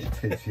stopped dead.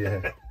 It did,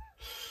 yeah.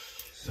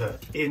 So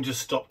Ian just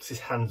stopped his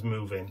hands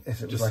moving.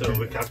 Yes, just like so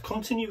we can have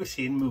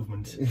continuity in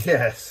movement.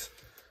 Yes.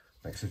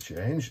 Makes a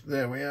change.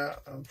 There we are.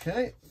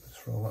 Okay. Let's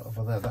throw that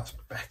over there. That's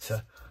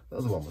better. The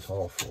other one was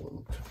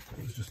awful.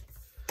 It was just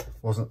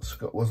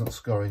wasn't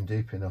scoring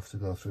deep enough to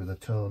go through the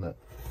toner.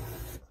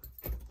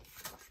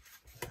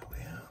 There we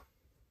are.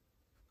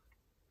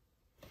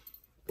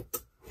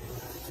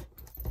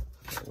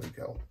 There we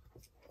go.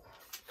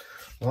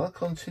 Well, I'll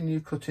continue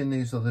cutting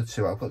these other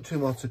 2. I've got 2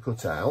 more to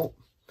cut out,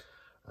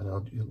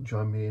 and you'll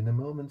join me in a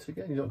moment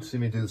again. You don't see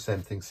me do the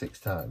same thing 6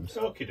 times.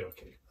 Okie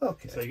dokie.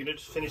 Okay. So you're going to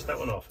just finish that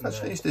one off? Let's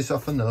finish this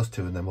off on those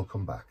 2 and then we'll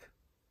come back.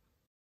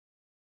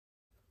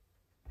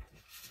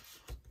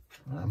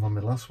 Right, I'm on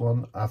my last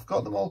one. I've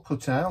got them all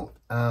cut out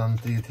and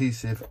the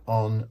adhesive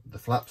on the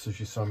flaps as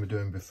you saw me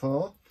doing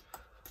before.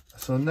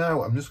 So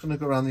now I'm just going to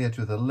go around the edge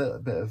with a little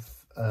bit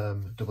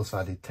of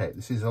double-sided tape.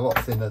 This is a lot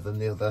thinner than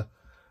the other.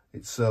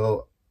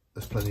 So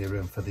there's plenty of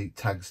room for the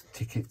tags,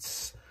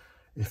 tickets,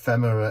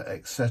 ephemera,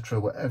 etc.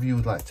 Whatever you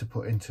would like to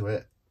put into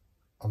it,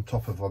 on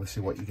top of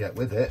obviously what you get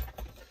with it,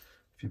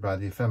 if you buy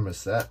the ephemera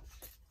set,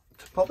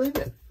 to pop in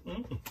it.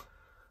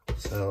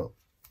 So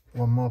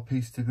 1 more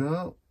piece to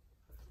go.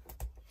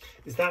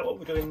 Is that what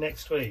we're doing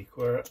next week?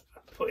 We're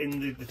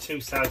putting the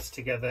 2 sides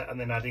together and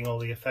then adding all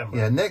the ephemera?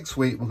 Yeah, next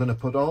week we're going to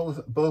put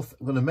we're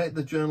going to make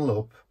the journal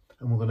up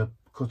and we're going to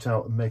cut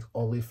out and make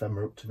all the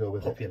ephemera up to go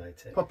with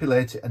it.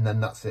 Populate it, and then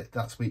that's it.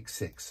 That's week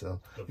 6. So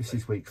lovely. This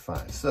is week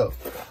 5. So,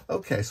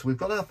 okay, so we've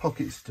got our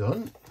pockets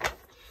done.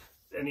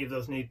 Any of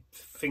those need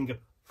finger?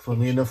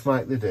 Funny enough,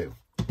 Mike, they do.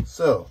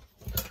 So,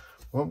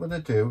 what I'm going to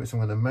do is I'm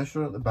going to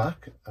measure at the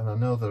back, and I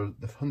know they're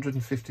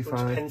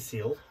 155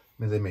 pencil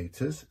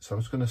millimeters. So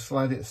I'm just going to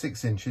slide it at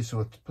 6 inches. So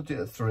I'll put it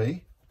at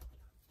 3,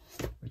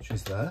 which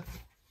is there,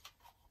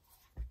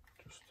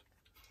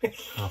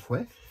 just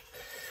halfway.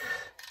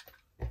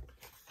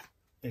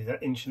 Is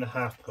that 1.5 inch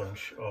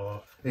punch,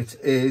 or? It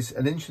is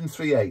 1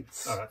 3/8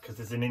 inches. All right, because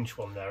there's an inch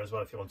one there as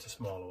well if you want a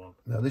smaller one.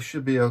 Now this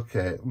should be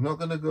okay. I'm not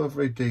going to go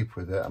very deep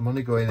with it. I'm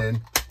only going in.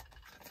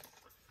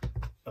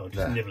 Oh,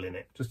 just nibbling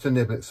it. Just to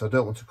nibble it, so I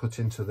don't want to cut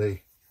into the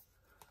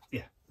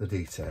the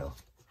detail.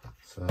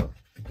 So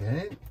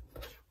again.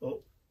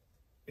 Well,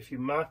 if you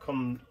mark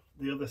on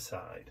the other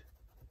side.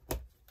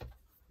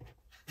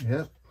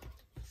 Yeah.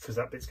 Because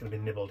that bit's going to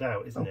be nibbled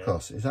out, isn't it? Of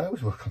course it is. I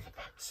always work on the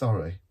back.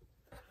 Sorry.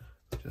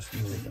 Just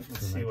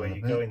see where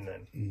you're going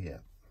then. Yeah.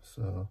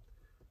 So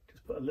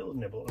just put a little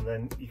nibble, and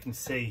then you can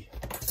see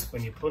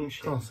when you punch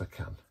it. Of course I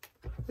can.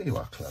 But you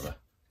are clever.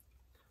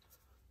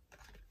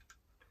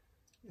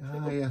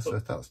 Ah, yes,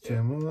 if that's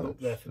too much. Up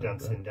there for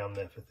dancing, down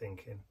there for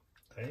thinking.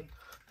 Hey?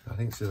 I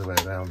think it's the other way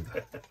around.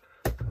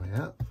 Oh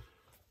yeah.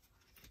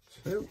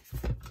 2.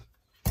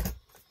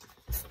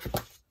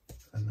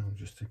 And then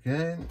just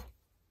again,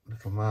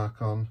 little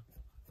mark on.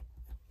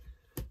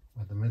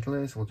 where the middle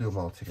is. We'll do them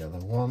all together.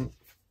 1,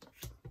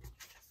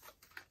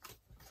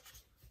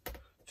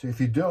 2. If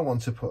you don't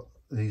want to put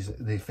the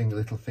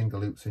little finger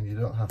loops in, you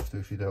don't have to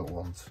if you don't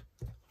want.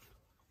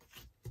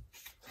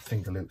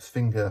 Finger loops,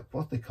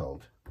 what are they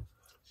called?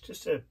 It's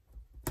just a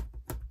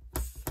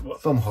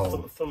thumb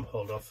hold. Thumb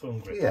hold or thumb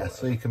grip. Yeah,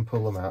 so you can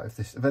pull them out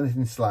if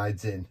anything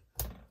slides in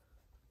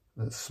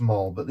that's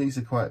small. But these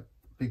are quite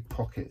big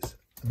pockets,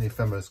 and the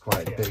ephemera is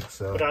quite big.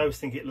 So, but I always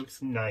think it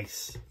looks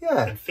nice.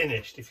 Yeah. And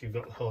finished if you've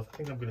got the whole. I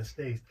think I'm going to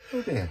sneeze.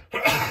 Oh dear.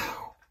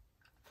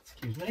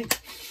 Excuse me.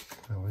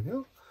 There we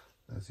go.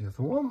 There's the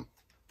other one.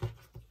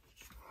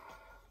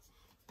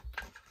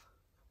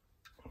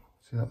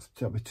 See,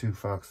 that'll be too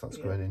far because that's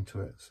going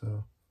into it.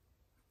 So.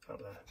 Out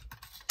there.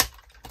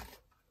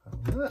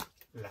 Out there.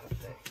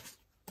 Lovely.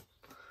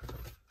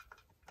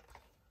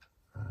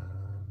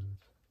 And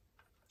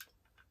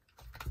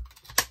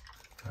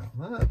out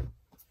there.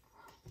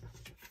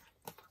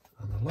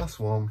 And the last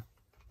one,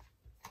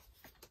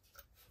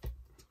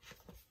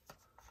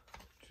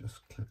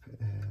 just clip it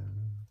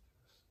in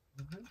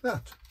like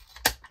that.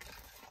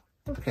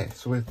 Okay,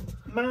 so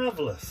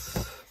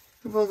Marvellous.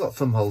 we've all got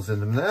thumb holes in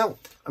them now.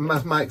 And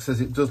as Mike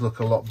says, it does look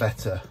a lot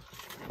better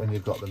when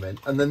you've got them in.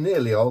 And they're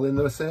nearly all in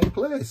the same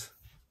place,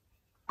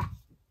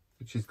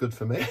 which is good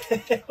for me.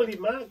 Well, you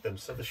marked them,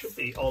 so they should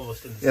be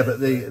almost in the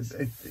Yeah,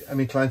 same but I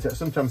mean,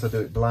 sometimes I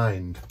do it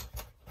blind.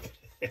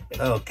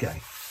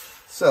 Okay,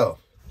 so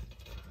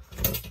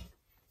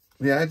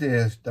the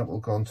idea is that will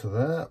go onto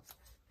there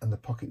and the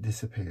pocket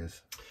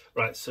disappears.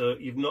 Right, so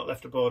you've not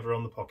left a border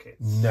on the pockets?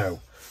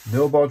 No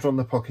border on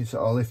the pockets at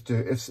all.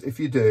 If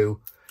you do,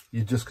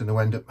 you're just going to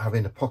end up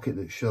having a pocket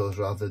that shows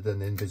rather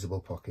than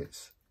invisible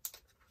pockets,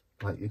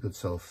 like your good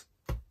self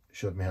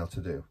showed me how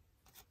to do.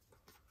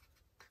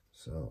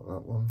 So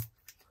that one,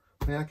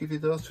 may I give you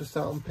those to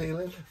start on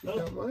peeling, if you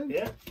don't mind?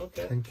 Yeah,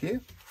 okay. Thank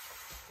you.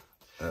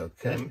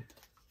 Okay.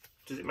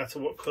 Does it matter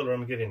what colour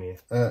I'm giving you?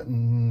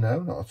 No,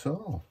 not at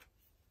all.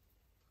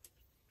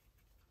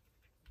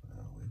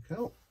 There we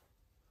go.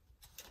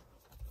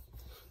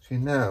 See,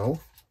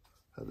 now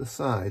at the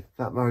side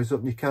that marries up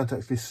and you can't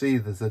actually see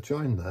there's a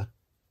join there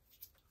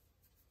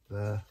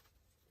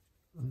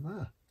and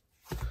there,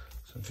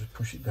 so just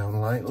push it down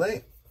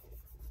lightly.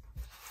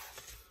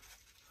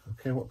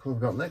 Okay, what colour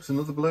have we got next?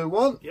 Another blue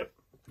one? Yep.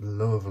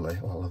 Lovely.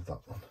 Oh, I love that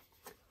one.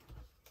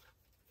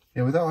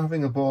 Yeah, without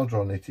having a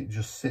border on it, it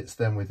just sits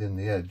then within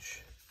the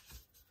edge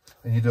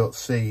and you don't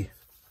see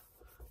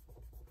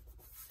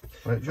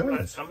where it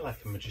joins. I'm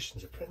like a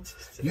magician's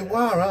apprentice today. You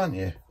are, aren't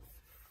you?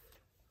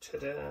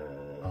 Ta-da!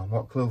 And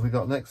what colour have we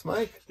got next,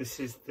 Mike? This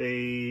is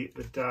the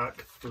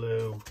dark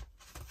blue.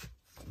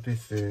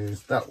 This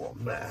is that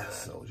one there,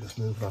 so we'll just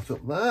move that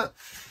up there.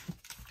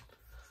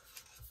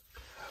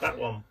 That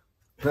one.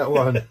 That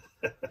one.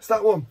 It's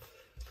that one.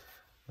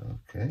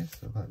 Okay,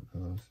 so that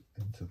goes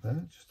into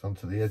there, just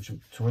onto the edge.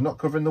 So we're not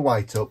covering the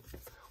white up.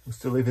 We're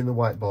still leaving the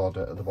white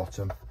border at the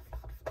bottom.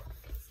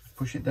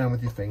 Push it down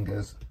with your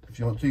fingers. If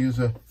you want to use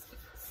a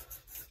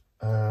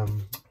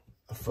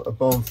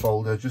bone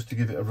folder just to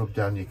give it a rub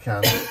down, you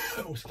can.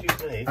 Oh,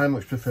 excuse me. I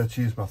much prefer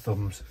to use my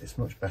thumbs. It's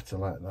much better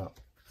like that.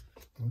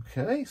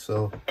 Okay,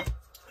 so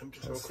I'm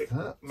just having a quick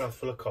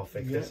mouthful of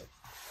coffee. Yeah.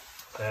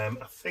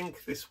 I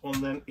think this one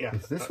then. Yeah,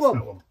 it's this one.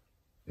 That one.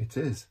 It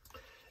is.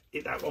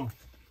 That one.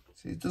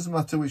 See, it doesn't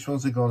matter which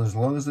ones are gone as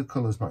long as the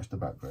colours match the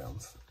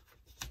backgrounds.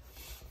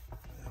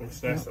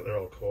 It's nice that they're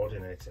all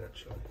coordinating,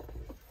 actually.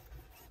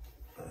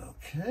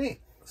 Okay,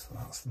 so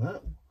that's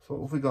that. So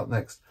what have we got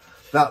next?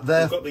 That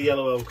there. We've got the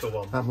yellow ochre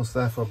one. That must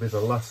therefore be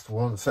the last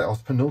one. So our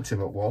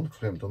penultimate one,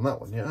 because we haven't done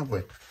that one yet, have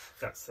we?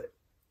 That's it.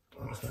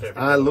 Nice.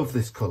 I love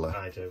this colour.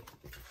 I do.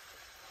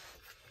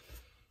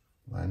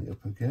 Line it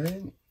up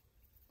again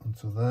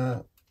onto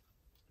there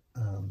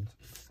and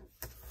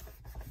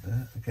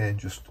there. Again,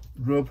 just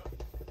rub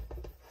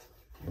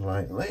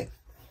lightly.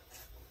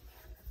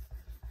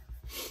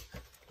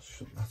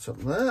 Shut that up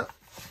there.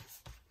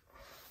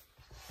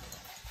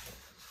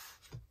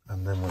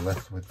 And then we're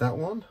left with that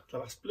one. The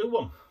last blue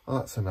one. Oh,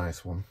 that's a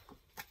nice one.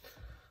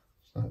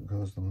 So that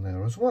goes on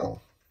there as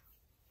well.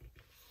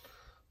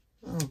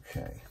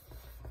 Okay.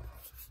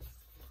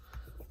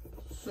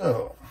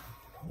 So,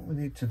 what we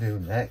need to do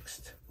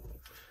next.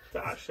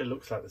 That actually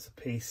looks like there's a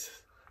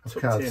piece of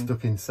card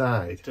stuck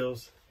inside. It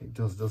does. It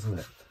does, doesn't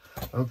it?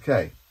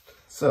 Okay.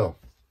 So,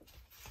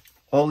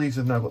 all these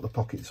have now got the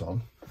pockets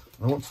on.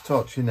 I want to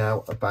talk to you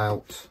now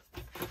about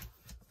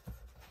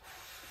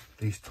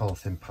these tall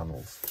thin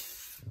panels.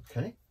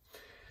 Okay.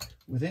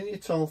 Within your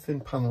tall thin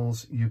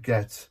panels, you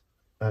get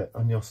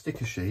on your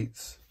sticker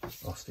sheets,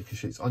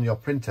 on your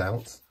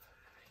printouts,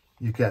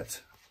 you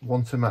get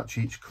one to match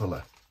each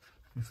colour.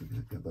 If we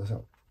could get those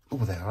out. Oh,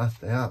 they are.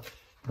 They are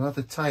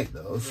rather tight,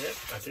 those. Yep,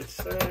 I did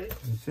say.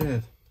 You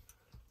did.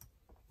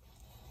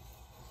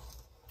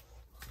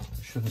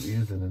 I shouldn't be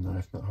using a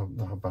knife, not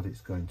how bad it's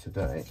going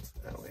today.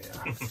 There we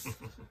are.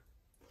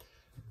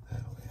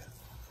 There we are.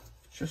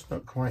 Just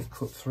not quite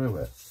cut through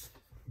it.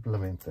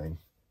 Blooming thing.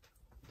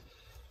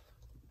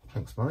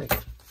 Thanks, Mike.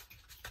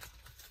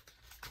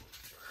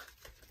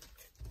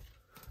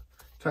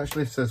 It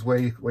actually says where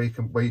you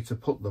to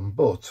put them,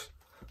 but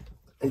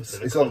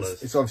it's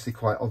obviously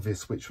quite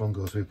obvious which one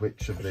goes with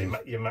which of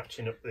the. You're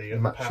matching up the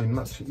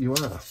matching. You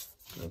are.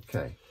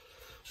 Okay.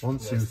 1,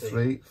 2,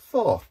 3,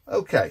 4.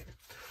 Okay.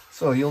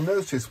 So you'll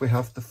notice we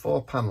have the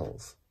 4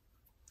 panels.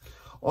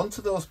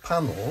 Onto those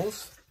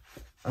panels,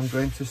 I'm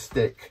going to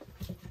stick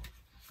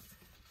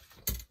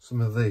some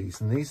of these,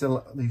 and these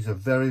are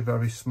very,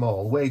 very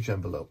small wage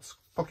envelopes,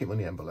 pocket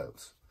money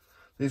envelopes.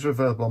 These are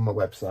available on my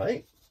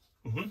website.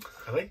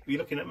 Are they? Are you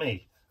looking at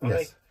me?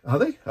 Yes. Are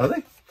they?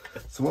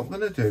 So what I'm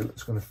going to do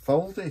is going to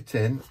fold it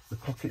in,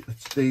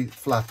 the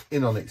flap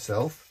in on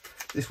itself.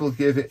 This will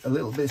give it a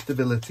little bit of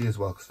stability as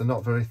well, because they're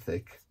not very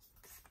thick.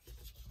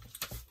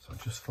 So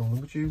just fold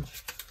them. Would you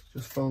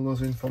just fold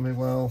those in for me?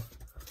 Well,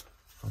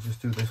 I'll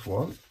just do this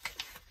one.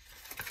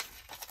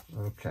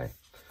 Okay.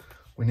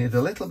 We need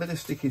a little bit of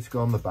sticky to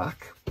go on the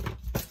back.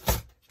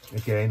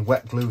 Again,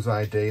 wet glue's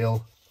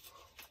ideal,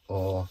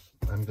 or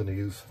I'm going to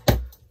use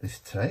this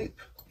tape.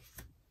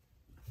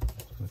 I'm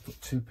going to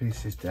put 2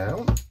 pieces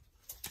down.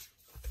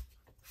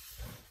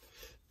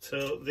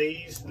 So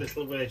these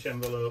little wage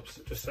envelopes,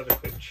 just have a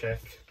quick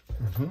check.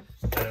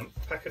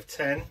 Pack of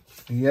 10.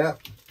 Yeah.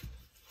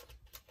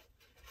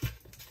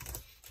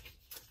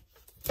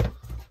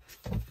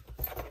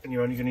 And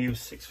you're only going to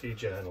use 6 for your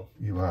journal.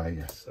 You are,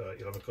 yes. So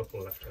you'll have a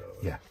couple left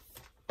over. Yeah.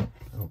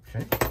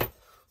 Okay.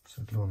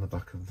 So glue on the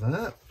back of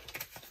that.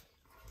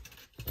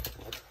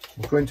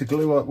 We're going to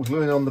glue on. We're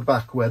gluing on the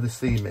back where the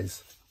seam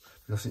is,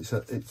 because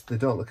they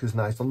don't look as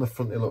nice on the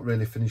front. They look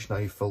really finished now.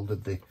 You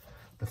folded the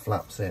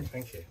flaps in.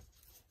 Thank you.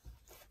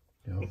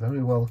 You're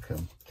very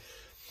welcome.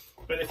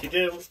 But if you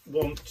do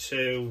want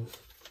to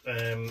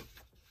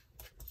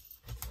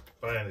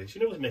buy any of these,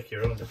 you know, make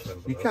your own little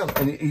envelopes. You can,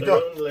 and you They're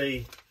don't.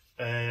 Only,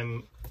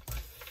 I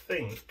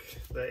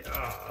think they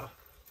are.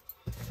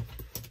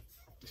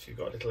 If you've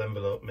got a little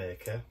envelope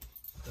maker,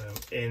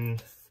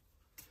 in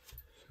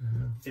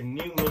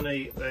new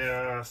money they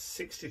are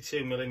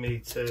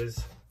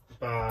 62mm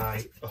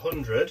by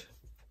 100.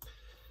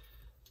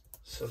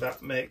 So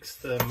that makes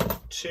them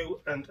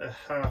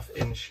 2.5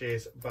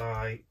 inches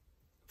by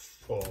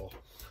 4.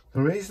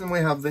 The reason we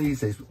have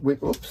these is, that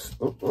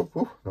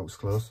was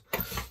close.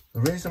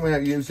 The reason we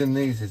are using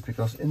these is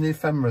because in the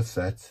ephemera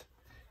set,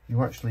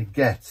 you actually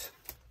get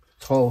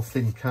tall,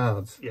 thin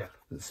cards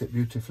that sit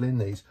beautifully in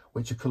these,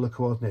 which are colour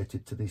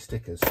coordinated to these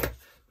stickers. But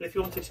if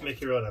you wanted to make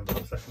your own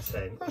envelopes, like I'm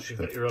saying, if you've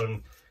got your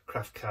own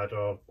craft card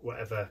or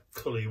whatever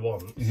colour you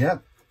want,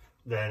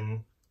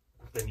 then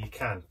you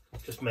can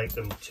just make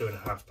them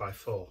 2.5 by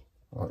 4,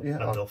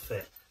 and they'll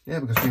fit. Yeah,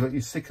 because you've got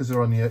your stickers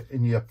are on your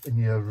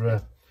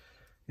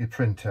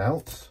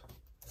printouts.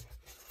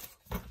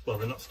 Well,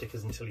 they're not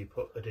stickers until you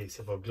put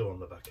adhesive or glue on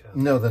the back.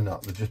 No, they're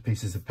not. They're just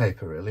pieces of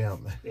paper, really,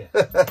 aren't they?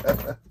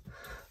 Yeah.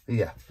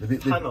 Yeah.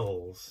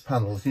 Panels.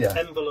 Panels, yeah.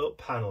 Envelope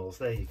panels.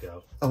 There you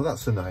go. Oh,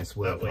 that's a nice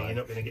word. That way you're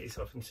not going to get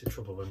yourself into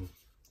trouble when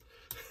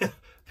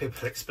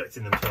people are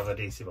expecting them to have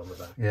adhesive on the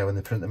back. Yeah, when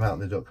they print them out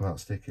and they don't come out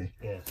sticky.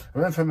 Yeah. I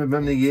remember from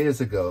many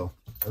years ago,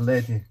 a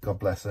lady, God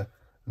bless her,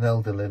 an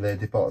elderly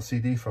lady, bought a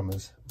CD from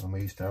us when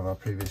we used to have our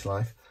previous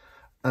life.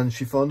 And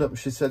she phoned up and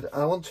she said,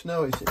 I want to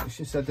know,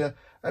 she said,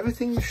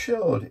 everything you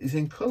showed is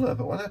in colour,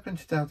 but when I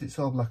print it out, it's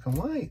all black and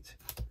white.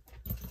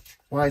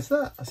 Why is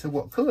that? I said,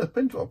 what colour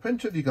printer? What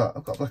printer have you got?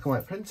 I've got a black and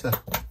white printer.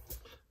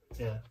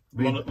 Yeah.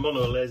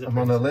 Mono laser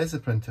printer. Mono laser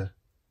printer.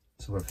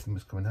 So everything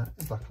was coming out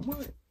in black and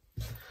white.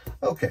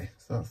 Okay,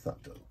 so that's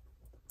that done.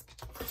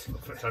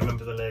 I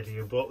remember the lady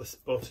who bought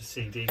a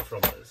CD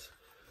from us.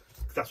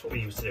 That's what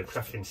we used to do,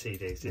 crafting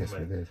CDs, didn't we? Yes,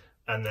 we did.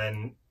 And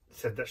then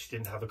said that she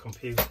didn't have a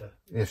computer.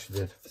 Yes, she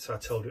did. So I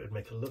told her it would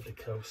make a lovely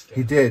coaster.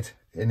 He did,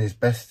 in his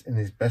best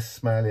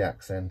smiley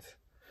accent.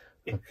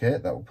 Yeah. Okay,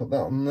 that will put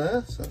that on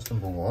there. So that's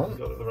number 1. You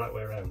got it the right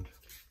way around.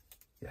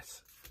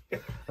 Yes.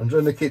 I'm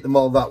trying to keep them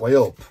all that way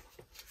up.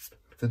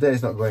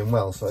 Today's not going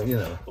well, so you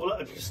know. Well,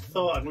 I just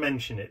thought I'd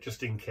mention it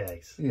just in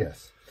case.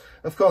 Yes.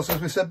 Of course, as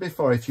we said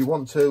before, if you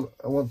want to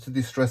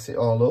distress it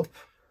all up,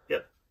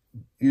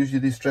 use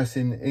your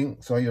distressing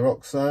inks or your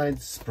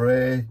oxides,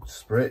 spray,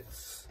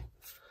 spritz.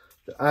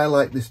 I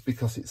like this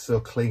because it's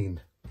so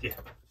clean. Yeah.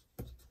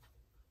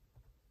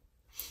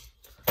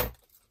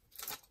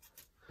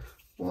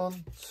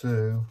 1,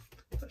 2.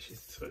 That's your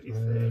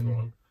third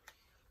one.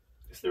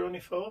 Is there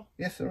only 4?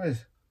 Yes, there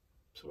is.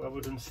 So why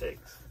would have done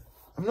 6?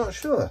 I'm not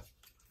sure.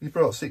 You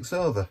brought 6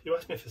 over. You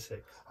asked me for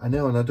 6. I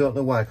know, and I don't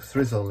know why, because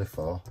there is only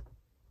 4.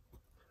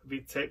 Have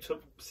you taped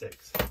up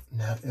 6?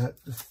 No, yeah,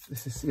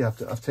 this is, yeah,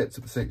 I've taped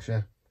up 6,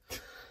 yeah.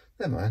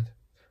 Never mind.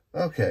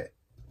 Okay.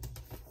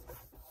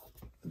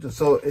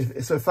 So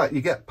in fact, you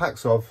get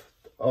packs of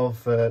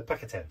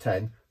pack of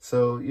 10.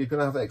 So you're going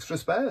to have extra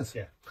spares.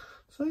 Yeah.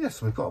 So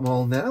yes, we've got them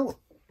all now.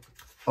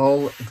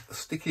 All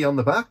sticky on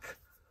the back,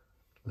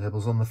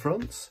 labels on the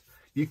fronts.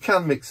 You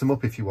can mix them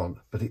up if you want,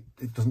 but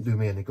it doesn't do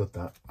me any good,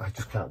 that. I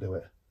just can't do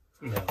it.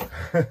 No.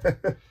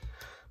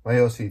 My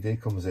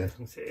OCD comes in.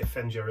 It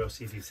offends your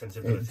OCD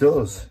sensibility. It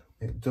does.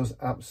 It does,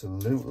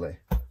 absolutely.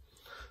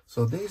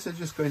 So these are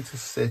just going to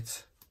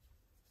sit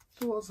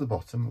towards the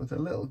bottom with a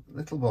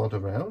little border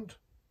round,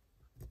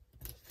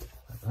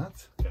 like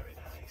that. Very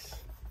nice.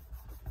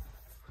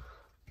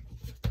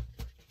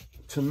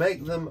 To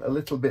make them a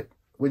little bit,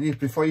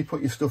 before you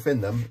put your stuff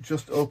in them,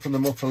 just open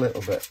them up a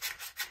little bit.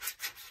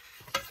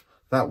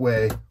 That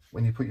way,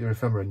 when you put your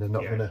ephemera in, they're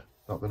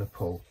not gonna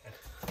pull.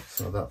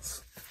 So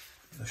that's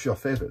your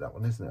favourite, that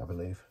one, isn't it? I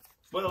believe.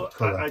 Well,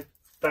 I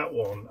that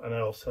one, and I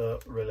also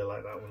really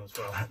like that one as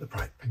well. I like the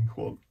bright pink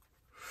one.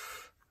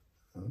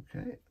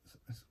 Okay,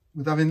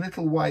 with having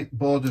little white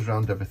borders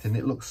around everything,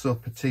 it looks so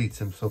petite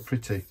and so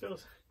pretty. It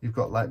does. You've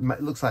got like,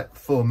 it looks like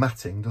faux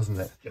matting, doesn't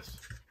it? Yes.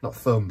 Not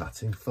foam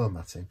matting, faux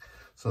matting.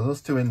 So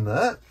those two in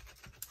there.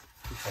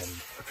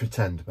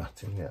 Pretend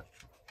matting, yeah.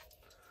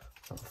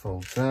 That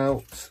folds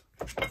out.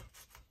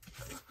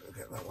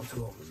 Get that one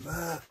to open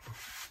there.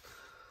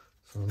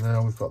 So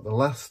now we've got the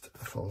last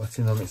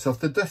letting on itself.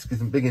 The desk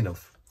isn't big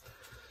enough,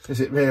 is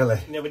it really?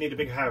 No, we need a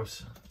big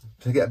house.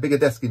 To get a bigger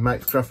desk in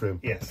Mike's craft room?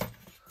 Yes.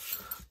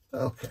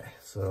 Okay,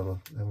 so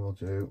then we'll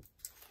do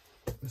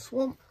this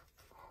one.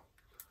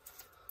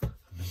 And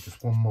then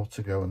just one more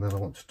to go, and then I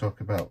want to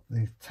talk about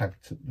the tag,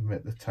 to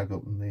make the tag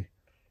up and the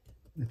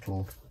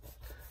little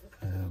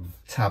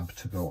tab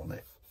to go on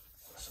it.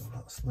 So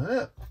that's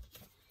there.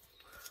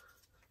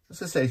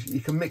 As I say,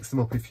 you can mix them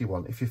up if you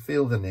want. If you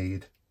feel the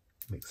need,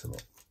 mix them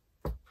up.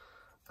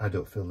 I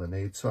don't feel the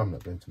need, so I'm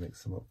not going to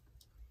mix them up.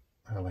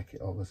 I like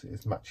it all as it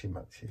is, matchy.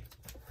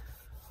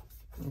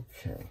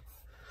 Okay,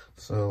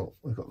 so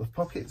we've got the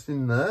pockets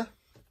in there.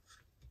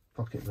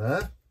 Pocket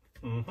there.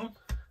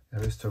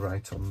 There is to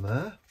write on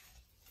there.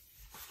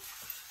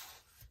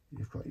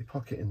 You've got your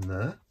pocket in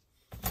there.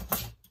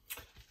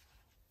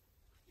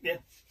 Yeah.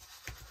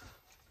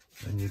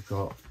 And you've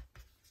got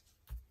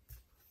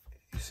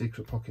your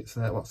secret pockets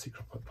there. What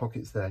secret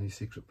pockets there and your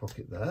secret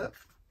pocket there.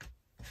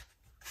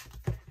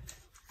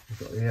 You've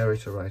got the area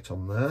to write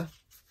on there.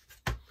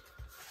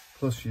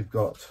 Plus you've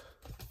got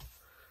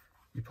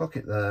your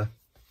pocket there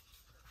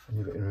and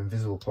you've got your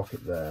invisible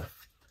pocket there.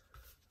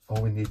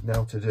 All we need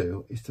now to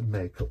do is to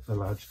make up the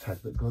large tag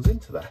that goes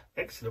into there.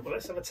 Excellent. Well,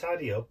 let's have a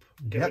tidy up.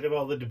 Get rid of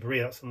all the debris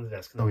that's on the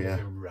desk, and then we'll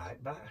be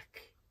right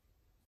back.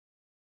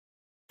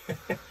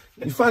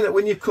 You find that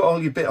when you cut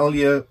all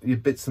your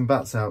bits and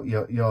bats out,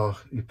 your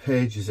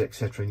pages,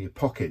 etc., in your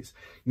pockets,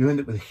 you end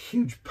up with a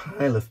huge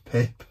pile of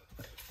paper.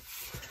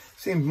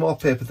 Seems more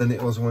paper than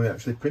it was when we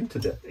actually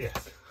printed it.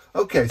 Yes.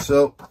 Okay,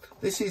 so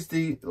this is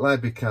the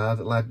library card,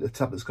 the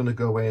tab that's going to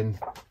go in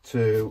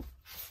to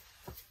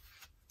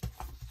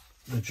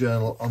the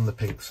journal on the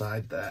pink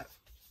side there.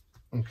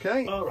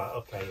 Okay. All right.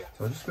 Okay. Yeah.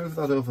 So I'll just move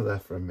that over there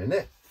for a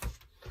minute.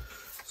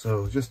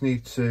 So just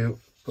need to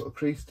put a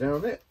crease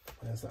down it.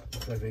 There's that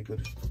very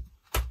good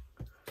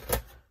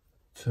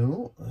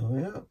tool. There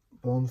we are.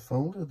 Bone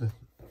folder, the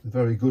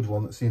very good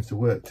one that seems to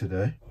work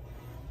today.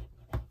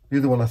 The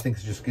other one I think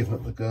has just given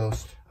up the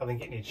ghost. I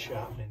think it needs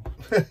sharpening.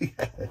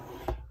 Yeah.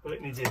 Well,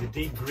 it needs either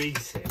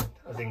degreasing,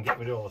 as in get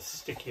rid of all the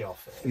sticky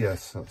off it.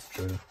 Yes, that's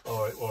true.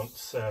 Or it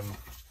wants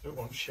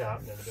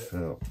sharpening a bit.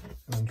 So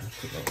I'll just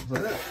put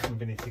that there. And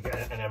we need to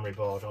get an emery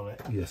board on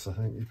it. Yes, I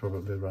think you're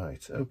probably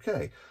right.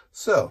 Okay,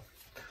 so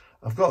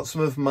I've got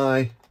some of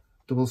my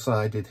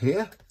double-sided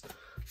here.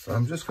 So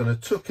I'm just going to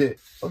tuck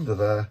it under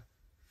there.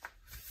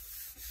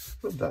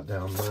 Rub that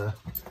down there.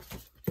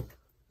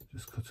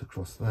 Just cut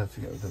across there to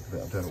get rid of the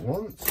bit I don't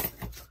want.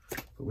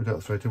 But we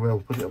don't throw it away, we'll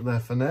put it up there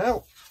for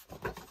now.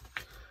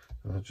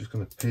 And I'm just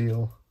going to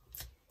peel.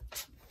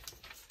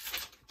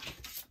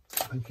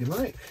 Thank you,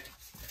 Mike.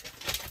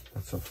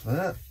 That's off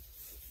there.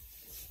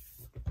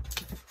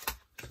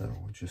 So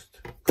we'll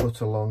just cut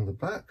along the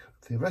back.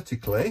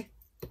 Theoretically,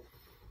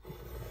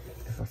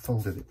 if I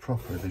folded it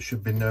properly, there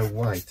should be no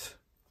white.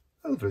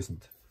 Oh, there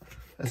isn't.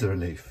 There's a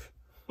relief.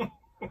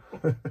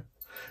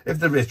 If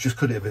there is, just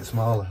cut it a bit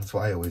smaller. That's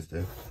what I always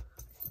do.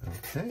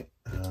 Okay,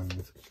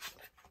 and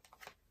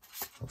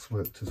that's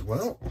worked as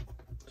well.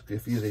 Just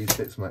give you these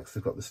bits, Max.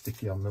 They've got the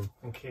sticky on them.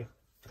 Thank you.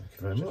 Thank you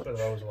very much. That's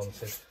what I always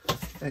wanted.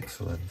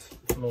 Excellent.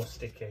 More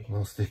sticky.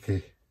 More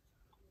sticky.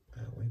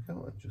 There we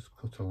go. And just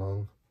cut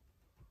along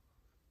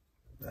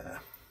there.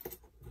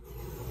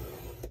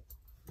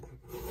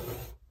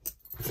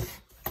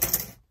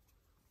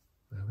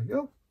 There we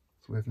go.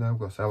 So we've now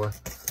got our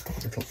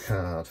little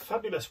card.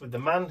 Fabulous, with the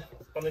man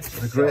on it.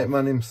 The great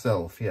man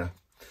himself, yeah.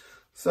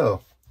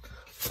 So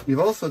you've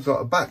also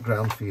got a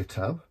background for your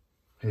tab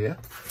here,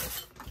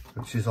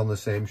 which is on the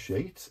same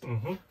sheet.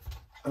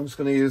 I'm just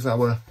going to use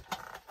our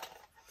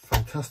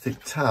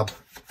fantastic tab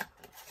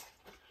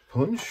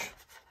punch.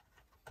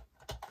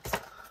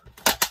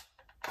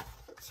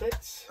 That's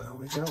it. There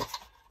we go.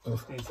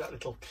 Just needs that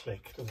little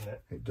click, doesn't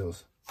it? It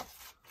does.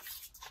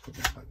 Put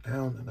that back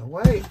down and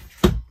away.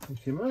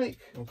 Thank you, Mike.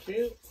 Thank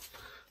you.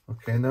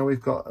 Okay, now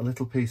we've got a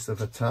little piece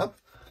of a tab.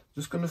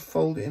 Just going to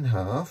fold it in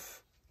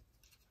half.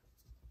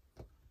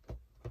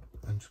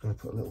 I'm just going to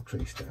put a little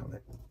crease down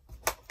it.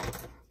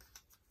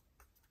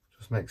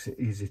 Just makes it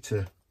easy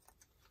to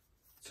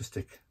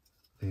stick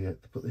to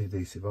put the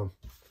adhesive on.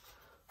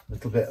 A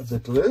little bit of the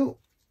glue,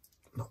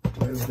 not the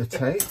glue, the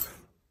tape.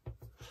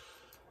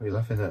 What are you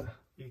laughing at?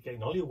 You're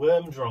getting all your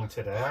worms wrong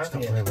today, aren't It's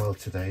not you? very well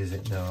today, is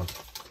it? No.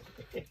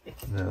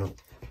 No.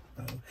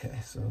 Okay,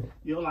 so...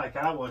 You're like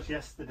I was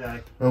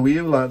yesterday. Oh, were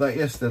you like that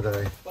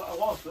yesterday? Well, I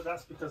was, but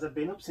that's because I've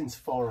been up since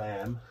 4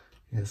 AM.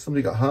 Yeah,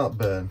 somebody got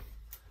heartburn.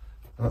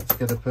 I had to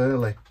get up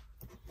early.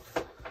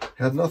 It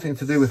had nothing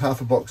to do with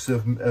half a box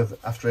of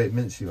After Eight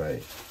mints you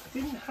ate. I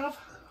didn't have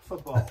half a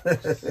box.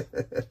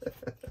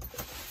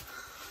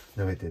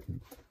 No, it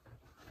didn't.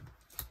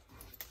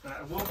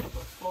 I woke up at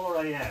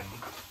 4 AM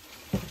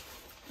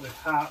with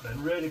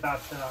heartburn, really bad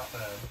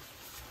heartburn.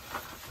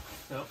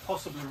 So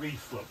possibly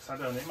reflux, I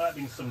don't know, it might have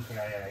been something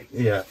I ate.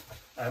 Yeah.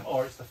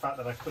 Or it's the fact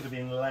that I could have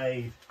been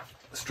laid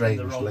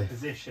Strangely. in the wrong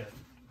position.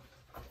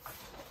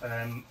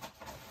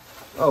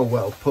 Oh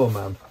well, poor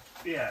man.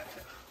 Yeah,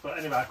 but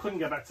anyway, I couldn't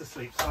get back to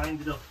sleep, so I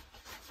ended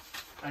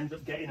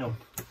up getting up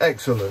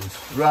Excellent.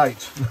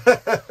 Right.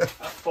 at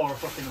 4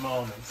 o'clock in the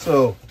morning.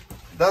 So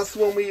that's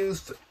the one we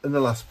used in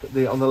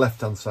the on the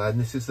left hand side,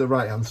 and this is the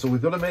right hand. So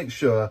we've got to make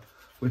sure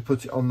we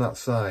put it on that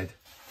side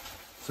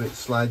so it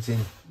slides in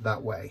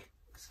that way.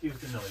 Excuse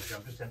the noise,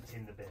 I'm just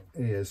emptying the bin.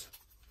 He is.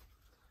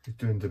 He's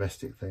doing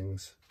domestic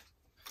things.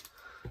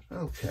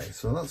 Okay,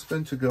 so that's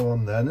going to go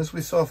on there. And as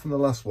we saw from the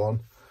last one,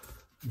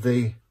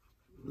 the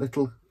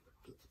little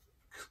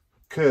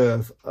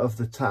curve of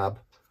the tab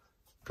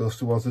goes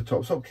towards the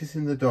top. Stop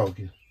kissing the dog.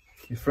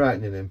 You're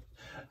frightening him.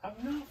 I'm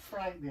not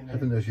frightening him.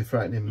 Heaven knows you're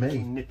frightening me.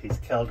 Nippy's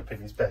curled up in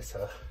his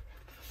better.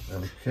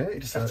 Okay. You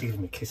just have to give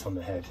him a kiss on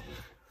the head.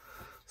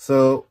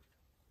 So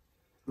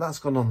that's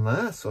gone on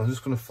there. So I'm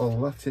just going to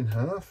fold that in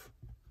half.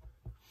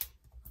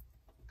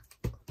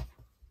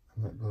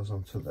 And that goes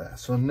onto there.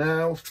 So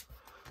now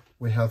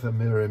we have a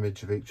mirror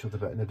image of each other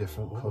but in a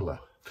different colour.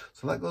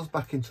 So that goes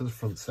back into the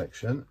front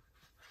section.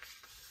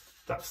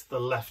 That's the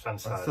left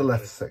hand side. That's the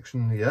left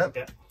section, yeah.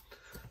 Yeah.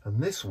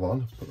 And this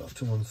one, put that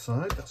to one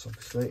side. That's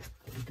obviously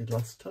what we did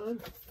last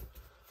time.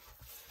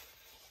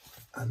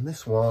 And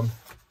this one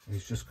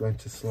is just going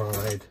to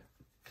slide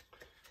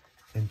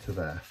into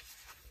there.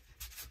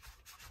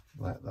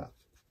 Like that.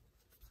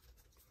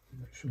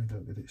 Make sure we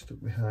don't get it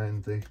stuck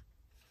behind the...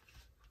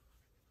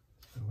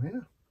 Oh yeah.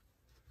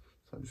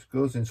 So it just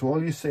goes in. So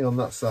all you see on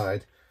that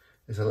side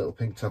is a little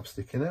pink tab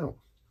sticking out.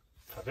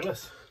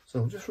 Fabulous. So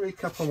we'll just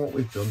recap on what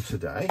we've done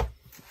today.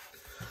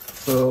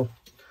 So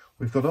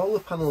we've got all the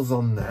panels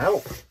on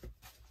now.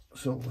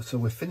 So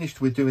we're finished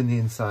with doing the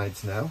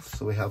insides now.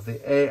 So we have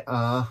the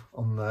AR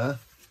on there.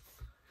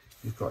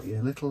 You've got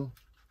your little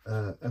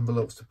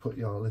envelopes to put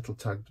your little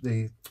tag,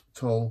 the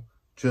tall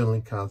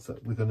journaling cards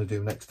that we're going to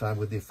do next time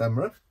with the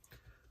ephemera.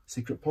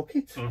 Secret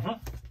pocket.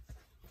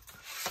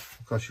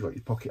 Of course, you've got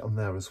your pocket on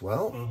there as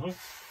well.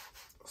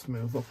 Let's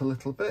move up a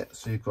little bit.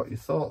 So you've got your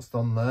thoughts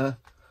on there,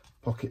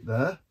 pocket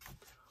there.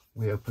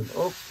 We open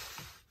up.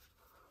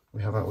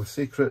 We have our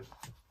secret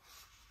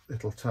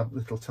little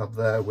tab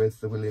there with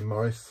the William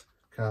Morris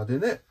card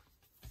in it.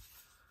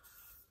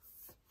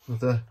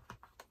 Another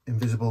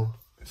invisible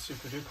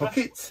Super duper.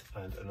 pocket.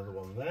 And another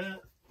one there.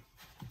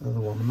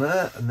 Another one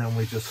there. And then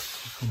we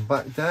just come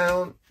back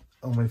down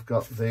and we've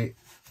got the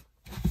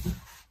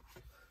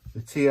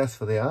TS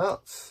for the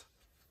arts.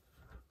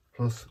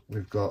 Plus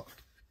we've got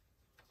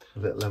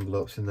the little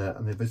envelopes in there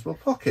and the invisible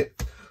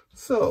pocket.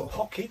 So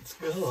Pockets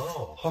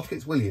galore.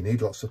 pockets, well, you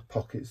need lots of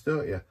pockets,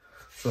 don't you?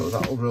 So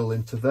that'll roll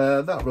into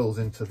there, that rolls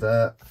into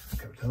there,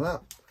 get rid of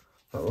that,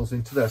 that rolls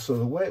into there. So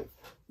the way,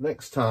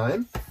 next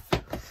time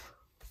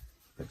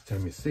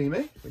you see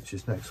me, which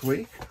is next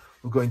week,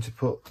 we're going to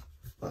put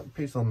that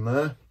piece on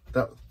there,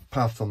 that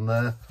part on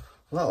there,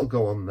 that'll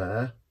go on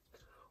there.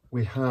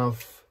 We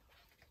have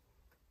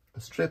a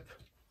strip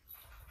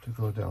to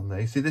go down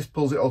there. You see, this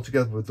pulls it all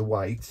together with the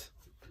white.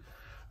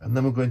 And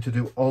then we're going to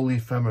do all the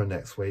ephemera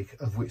next week,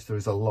 of which there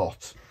is a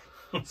lot.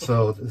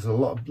 So there's a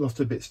lot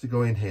of bits to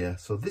go in here.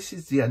 So this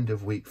is the end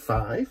of week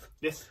 5.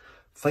 Yes.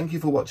 Thank you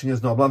for watching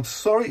us, Noble. I'm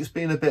sorry it's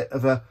been a bit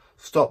of a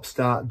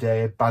stop-start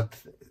day.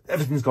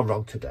 Everything's gone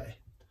wrong today.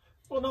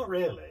 Well, not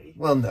really.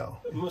 Well, no.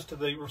 Most of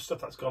the stuff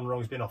that's gone wrong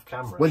has been off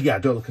camera. Well, yeah, I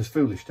don't look as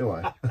foolish, do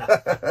I?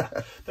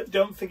 But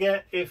don't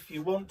forget, if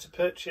you want to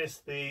purchase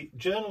the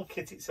journal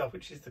kit itself,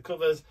 which is the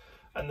covers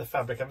and the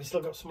fabric, have you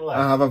still got some left?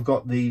 I've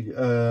got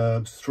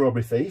the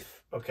Strawberry Thief.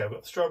 Okay, we've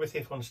got the Strawberry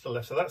Thief one still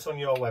left, so that's on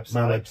your website.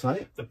 My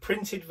website. The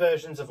printed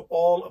versions of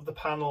all of the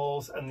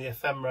panels and the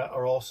ephemera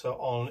are also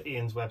on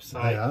Ian's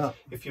website. Yeah.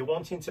 If you're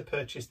wanting to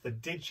purchase the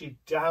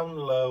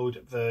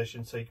digi-download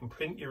version so you can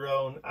print your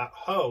own at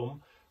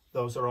home,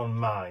 those are on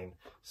mine.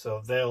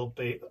 So there'll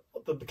be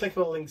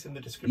clickable links in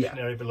the description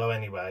area below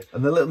anyway.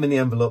 And the little mini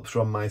envelopes are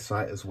on my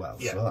site as well.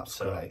 Yeah, so that's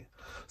great.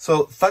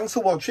 So thanks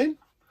for watching.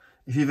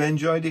 If you've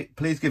enjoyed it,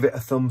 please give it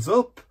a thumbs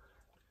up.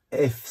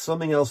 If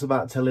something else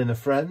about telling a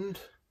friend,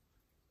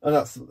 and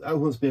that's I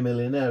Want to Be a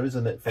Millionaire,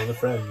 isn't it, for a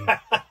friend?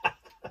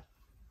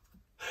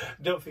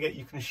 Don't forget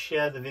you can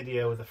share the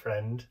video with a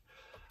friend.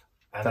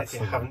 And if you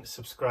haven't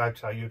subscribed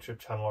to our YouTube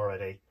channel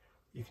already,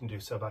 you can do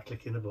so by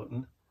clicking the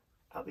button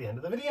at the end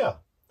of the video.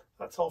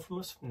 That's all from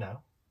us for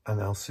now.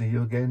 And I'll see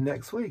you again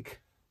next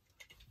week.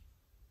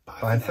 Bye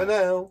Bye for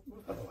now.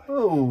 Bye-bye.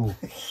 Oh.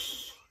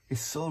 is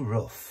so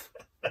rough.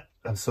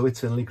 I'm so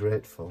eternally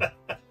grateful.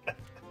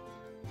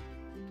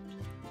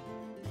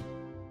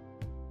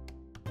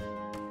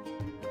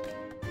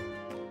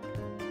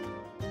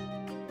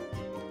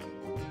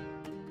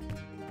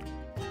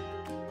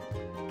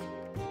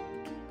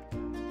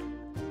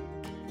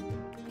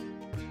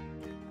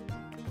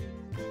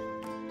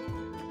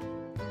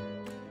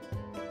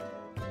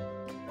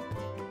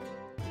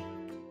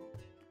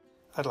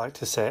 I'd like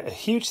to say a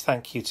huge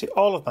thank you to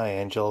all of my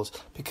angels,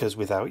 because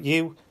without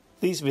you,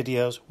 these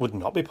videos would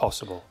not be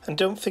possible. And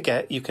don't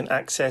forget, you can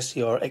access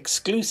your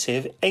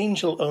exclusive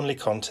angel-only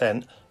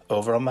content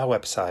over on my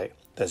website.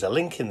 There's a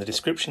link in the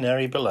description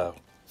area below.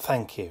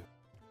 Thank you.